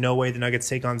absolutely no way the Nuggets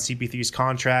take on CP3's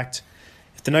contract.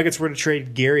 If the Nuggets were to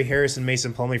trade Gary Harris and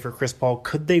Mason Plumlee for Chris Paul,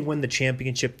 could they win the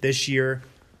championship this year?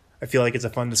 I feel like it's a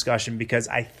fun discussion because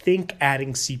I think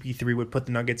adding CP3 would put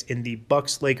the Nuggets in the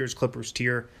Bucks, Lakers, Clippers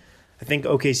tier. I think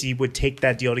OKC would take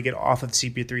that deal to get off of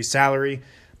CP3's salary,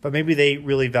 but maybe they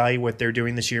really value what they're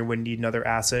doing this year and would need another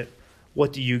asset.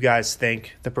 What do you guys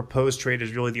think? The proposed trade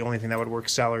is really the only thing that would work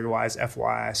salary-wise,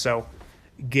 FYI. So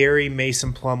Gary,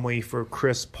 Mason Plumlee for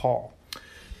Chris Paul.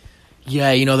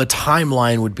 Yeah, the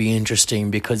timeline would be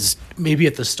interesting because maybe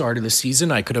at the start of the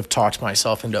season I could have talked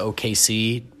myself into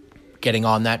OKC getting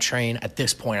on that train. At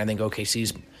this point, I think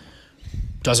OKC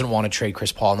doesn't want to trade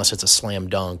Chris Paul unless it's a slam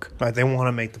dunk. Right, they want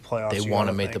to make the playoffs. They want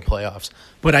to make the playoffs.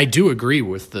 But I do agree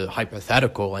with the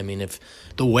hypothetical. I mean, if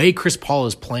the way Chris Paul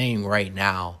is playing right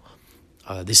now,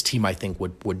 this team I think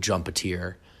would jump a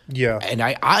tier. Yeah. And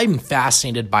I'm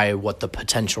fascinated by what the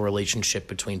potential relationship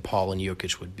between Paul and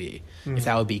Jokic would be. Mm-hmm. If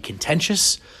that would be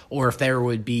contentious or if there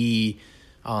would be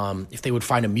if they would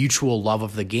find a mutual love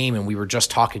of the game and we were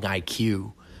just talking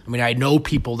IQ. I mean, I know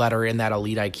people that are in that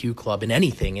elite IQ club in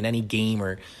anything, in any game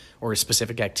or a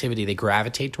specific activity, they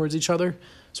gravitate towards each other.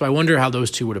 So I wonder how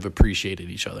those two would have appreciated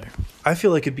each other. I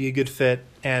feel like it'd be a good fit,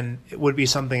 and it would be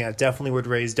something that definitely would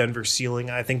raise Denver's ceiling.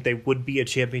 I think they would be a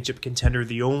championship contender.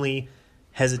 The only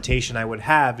hesitation I would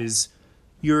have is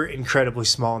you're incredibly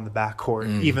small in the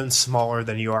backcourt, even smaller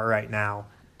than you are right now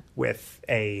with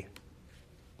a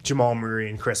Jamal Murray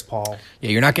and Chris Paul.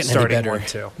 Yeah, you're not getting any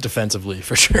better defensively,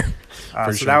 for sure.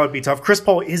 So that would be tough. Chris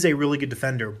Paul is a really good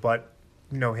defender, but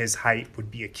his height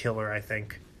would be a killer, I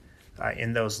think,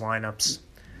 in those lineups.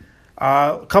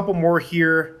 A couple more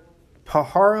here.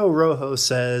 Pajaro Rojo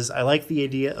says, I like the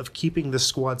idea of keeping the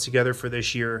squad together for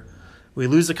this year. We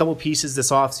lose a couple pieces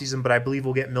this offseason, but I believe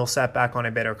we'll get Millsap back on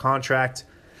a better contract.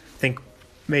 I think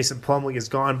Mason Plumlee is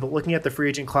gone, but looking at the free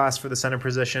agent class for the center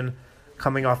position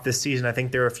coming off this season, I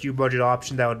think there are a few budget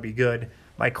options that would be good.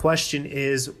 My question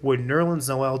is, would Nerlens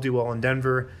Noel do well in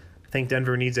Denver? I think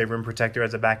Denver needs a rim protector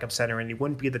as a backup center, and he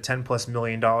wouldn't be the $10+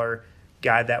 million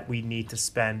guy that we need to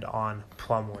spend on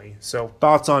Plumlee. So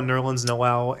thoughts on Nerlens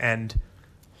Noel and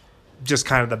just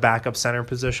kind of the backup center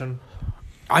position?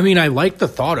 I mean, I like the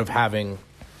thought of having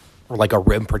like a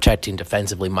rim protecting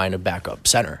defensively minded backup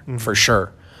center for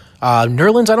sure.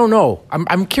 Nerlens, I don't know.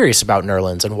 I'm curious about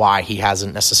Nerlens and why he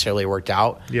hasn't necessarily worked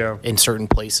out in certain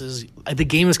places. The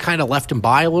game has kind of left him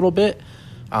by a little bit,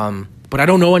 but I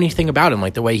don't know anything about him,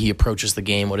 like the way he approaches the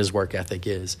game, what his work ethic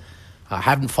is. I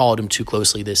haven't followed him too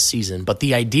closely this season, but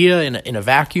the idea in a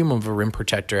vacuum of a rim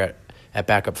protector at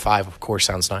backup 5, of course,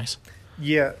 sounds nice.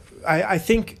 Yeah, I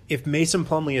think if Mason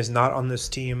Plumlee is not on this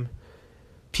team,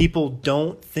 people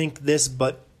don't think this,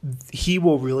 but he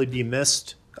will really be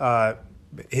missed.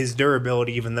 His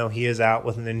durability, even though he is out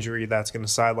with an injury that's going to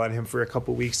sideline him for a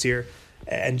couple weeks here,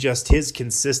 and just his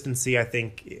consistency, I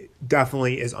think,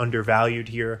 definitely is undervalued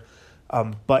here.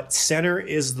 But center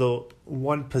is the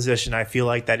one position I feel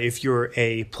like that if you're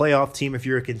a playoff team, if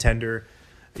you're a contender,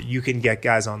 you can get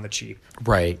guys on the cheap.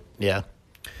 Right, yeah.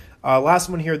 Last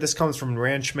one here. This comes from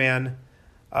Ranchman.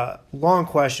 Long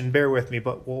question, bear with me,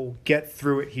 but we'll get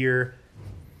through it here.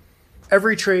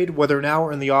 Every trade, whether now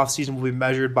or in the offseason, will be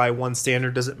measured by one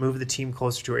standard. Does it move the team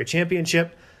closer to a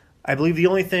championship? I believe the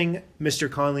only thing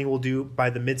Mr. Conley will do by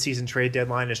the midseason trade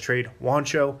deadline is trade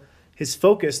Juancho. His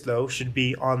focus, though, should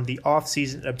be on the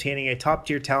offseason obtaining a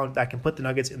top-tier talent that can put the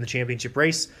Nuggets in the championship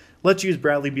race. Let's use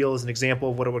Bradley Beal as an example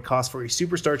of what it would cost for a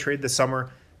superstar trade this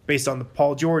summer based on the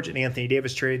Paul George and Anthony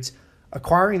Davis trades.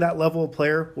 Acquiring that level of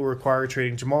player will require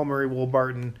trading Jamal Murray, Will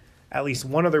Barton, at least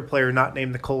one other player not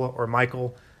named Nikola or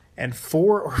Michael, and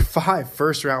 4 or 5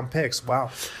 first-round picks. Wow.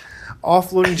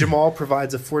 Offloading Jamal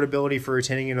provides affordability for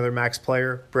retaining another max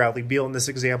player, Bradley Beal in this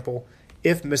example.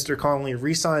 If Mr. Connolly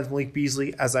re-signs Malik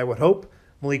Beasley, as I would hope,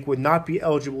 Malik would not be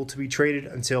eligible to be traded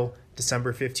until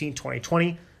December 15,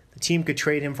 2020. The team could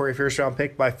trade him for a first-round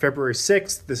pick by February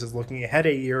 6th. This is looking ahead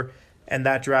a year, and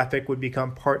that draft pick would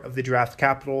become part of the draft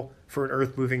capital for an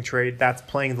earth-moving trade. That's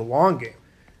playing the long game.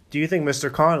 Do you think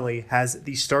Mr. Connolly has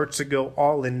the starts to go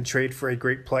all in and trade for a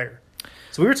great player?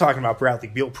 So we were talking about Bradley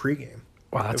Beal pregame.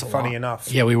 Wow, that's funny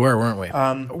enough. Yeah, we were, weren't we?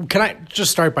 Can I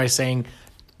just start by saying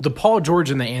the Paul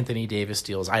George and the Anthony Davis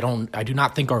deals, I do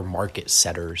not think are market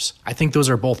setters. I think those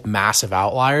are both massive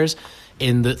outliers.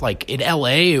 In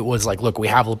LA, it was like, look, we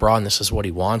have LeBron. This is what he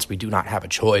wants. We do not have a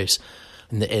choice.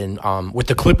 And with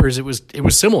the Clippers, it was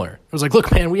similar. It was like,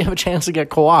 look, man, we have a chance to get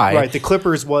Kawhi. Right. The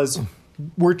Clippers was,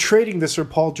 we're trading this for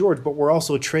Paul George, but we're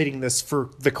also trading this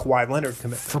for the Kawhi Leonard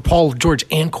commitment. For Paul George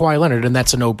and Kawhi Leonard, and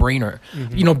that's a no-brainer.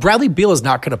 Mm-hmm. Bradley Beal is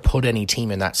not going to put any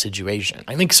team in that situation.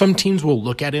 I think some teams will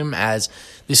look at him as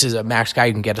this is a max guy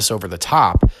who can get us over the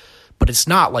top, but it's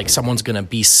not like someone's going to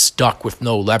be stuck with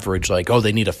no leverage, like, oh,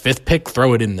 they need a 5th pick,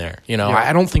 throw it in there. Yeah.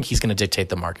 I don't think he's going to dictate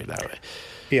the market that way.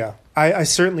 Yeah, I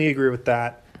certainly agree with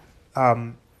that.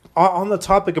 On the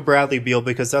topic of Bradley Beal,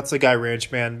 because that's the guy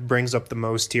Ranchman brings up the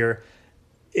most here,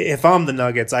 if I'm the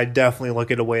Nuggets, I definitely look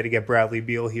at a way to get Bradley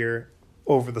Beal here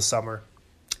over the summer.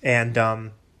 And,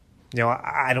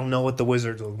 I don't know what the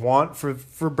Wizards would want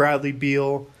for Bradley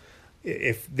Beal,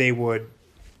 if they would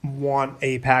want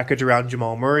a package around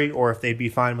Jamal Murray or if they'd be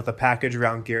fine with a package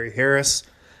around Gary Harris.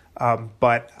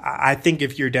 But I think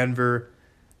if you're Denver,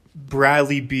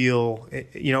 Bradley Beal,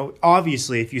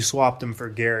 obviously if you swapped him for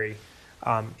Gary,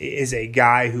 is a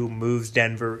guy who moves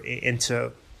Denver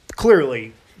into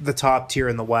clearly the top tier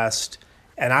in the West,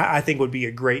 and I think would be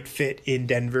a great fit in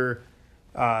Denver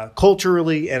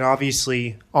culturally and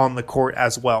obviously on the court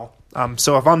as well.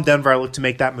 So if I'm Denver, I look to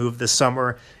make that move this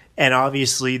summer, and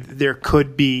obviously there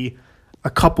could be a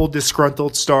couple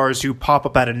disgruntled stars who pop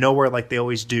up out of nowhere like they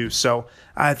always do. So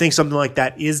I think something like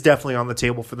that is definitely on the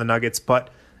table for the Nuggets,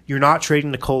 but you're not trading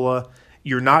Nikola,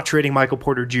 you're not trading Michael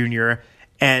Porter Jr.,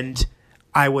 and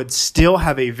I would still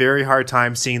have a very hard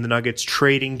time seeing the Nuggets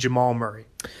trading Jamal Murray,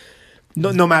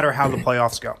 no matter how the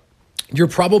playoffs go. You're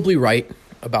probably right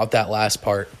about that last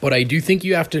part, but I do think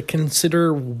you have to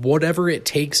consider whatever it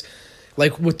takes.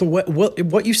 Like with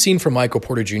what you've seen from Michael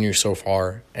Porter Jr. so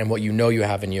far and what you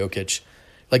have in Jokic,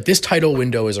 like this title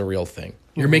window is a real thing.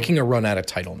 You're making a run at a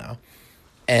title now.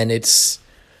 And it's,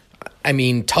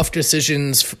 tough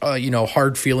decisions,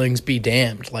 hard feelings be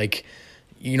damned. Like,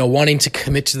 wanting to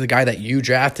commit to the guy that you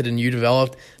drafted and you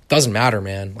developed doesn't matter,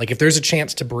 man. Like if there's a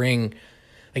chance to bring,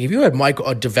 like if you had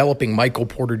a developing Michael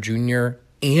Porter Jr.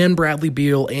 and Bradley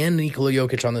Beal and Nikola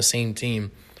Jokic on the same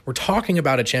team, we're talking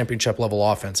about a championship level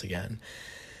offense again.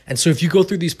 And so if you go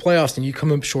through these playoffs and you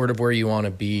come up short of where you want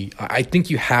to be, I think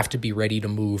you have to be ready to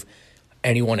move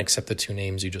anyone except the 2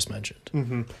 names you just mentioned.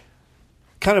 Mm-hmm.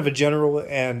 Kind of a general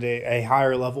and a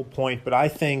higher level point, but I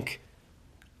think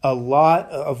a lot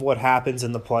of what happens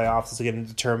in the playoffs is going to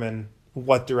determine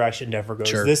what direction Denver goes.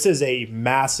 Sure. This is a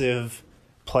massive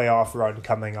playoff run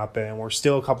coming up, and we're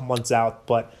still a couple months out,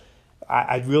 but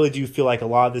I really do feel like a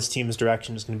lot of this team's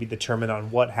direction is going to be determined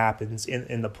on what happens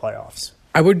in the playoffs.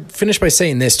 I would finish by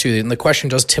saying this, too, and the question,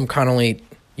 does Tim Connolly,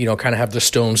 kind of have the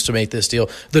stones to make this deal?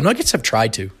 The Nuggets have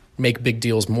tried to make big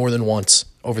deals more than once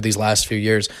over these last few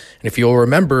years. And if you'll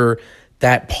remember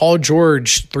that Paul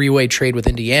George 3-way trade with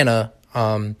Indiana,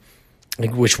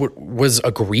 which was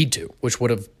agreed to, which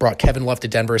would have brought Kevin Love to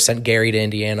Denver, sent Gary to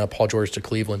Indiana, Paul George to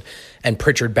Cleveland, and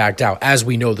Pritchard backed out, as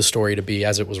we know the story to be,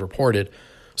 as it was reported.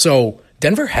 So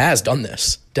Denver has done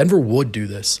this. Denver would do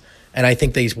this. And I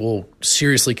think they will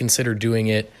seriously consider doing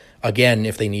it again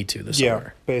if they need to this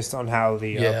summer. Based on how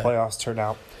the playoffs turn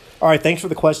out. All right, thanks for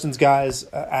the questions, guys.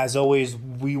 As always,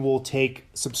 we will take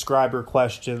subscriber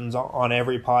questions on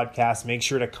every podcast. Make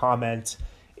sure to comment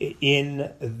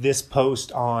in this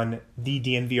post on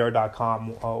thednvr.com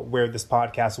where this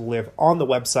podcast will live on the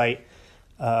website.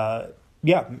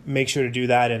 Make sure to do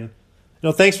that. And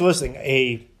thanks for listening.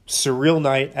 A surreal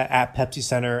night at Pepsi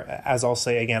Center. As I'll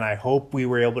say again, I hope we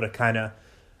were able to kind of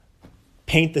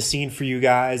paint the scene for you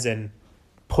guys and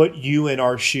put you in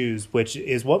our shoes, which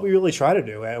is what we really try to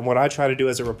do. And what I try to do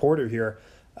as a reporter here,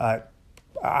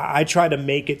 I try to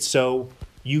make it so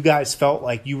you guys felt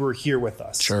like you were here with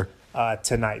us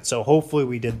tonight. So hopefully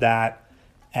we did that.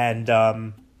 And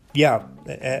a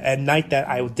night that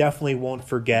I definitely won't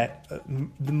forget,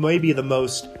 maybe the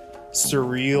most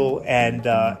surreal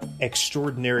and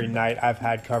extraordinary night I've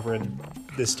had covering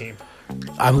this team.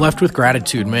 I'm left with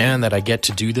gratitude, man, that I get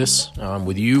to do this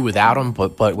with you, with Adam,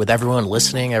 but with everyone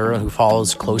listening, everyone who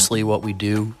follows closely what we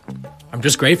do. I'm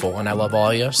just grateful, and I love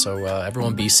all of you. So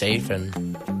everyone be safe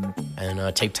and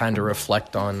take time to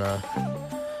reflect on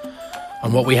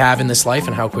what we have in this life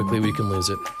and how quickly we can lose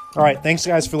it. All right, thanks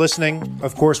guys for listening.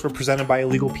 Of course, we're presented by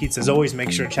Illegal Pete's as always.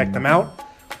 Make sure to check them out.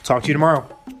 Talk to you tomorrow.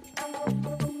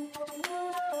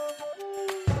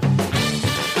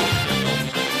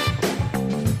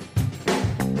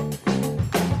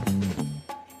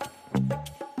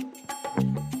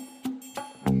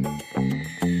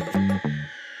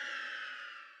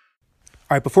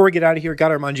 All right, before we get out of here, got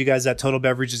to remind you guys that Total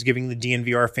Beverage is giving the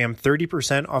DNVR fam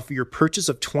 30% off of your purchase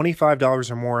of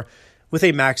 $25 or more with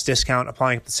a max discount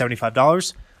applying up to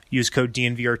 $75. Use code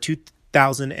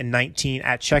DNVR2019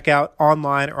 at checkout,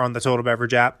 online, or on the Total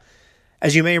Beverage app.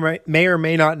 As you may or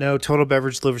may not know, Total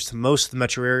Beverage delivers to most of the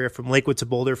metro area, from Lakewood to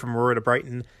Boulder, from Aurora to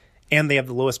Brighton, and they have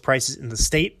the lowest prices in the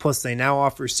state. Plus, they now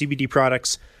offer CBD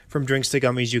products. From drinks to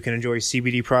gummies, you can enjoy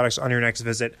CBD products on your next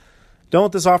visit. Don't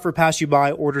let this offer pass you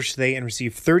by. Order today and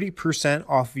receive 30%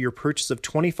 off of your purchase of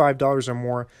 $25 or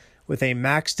more with a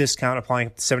max discount applying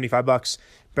up to $75.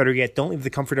 Better yet, don't leave the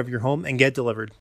comfort of your home and get delivered.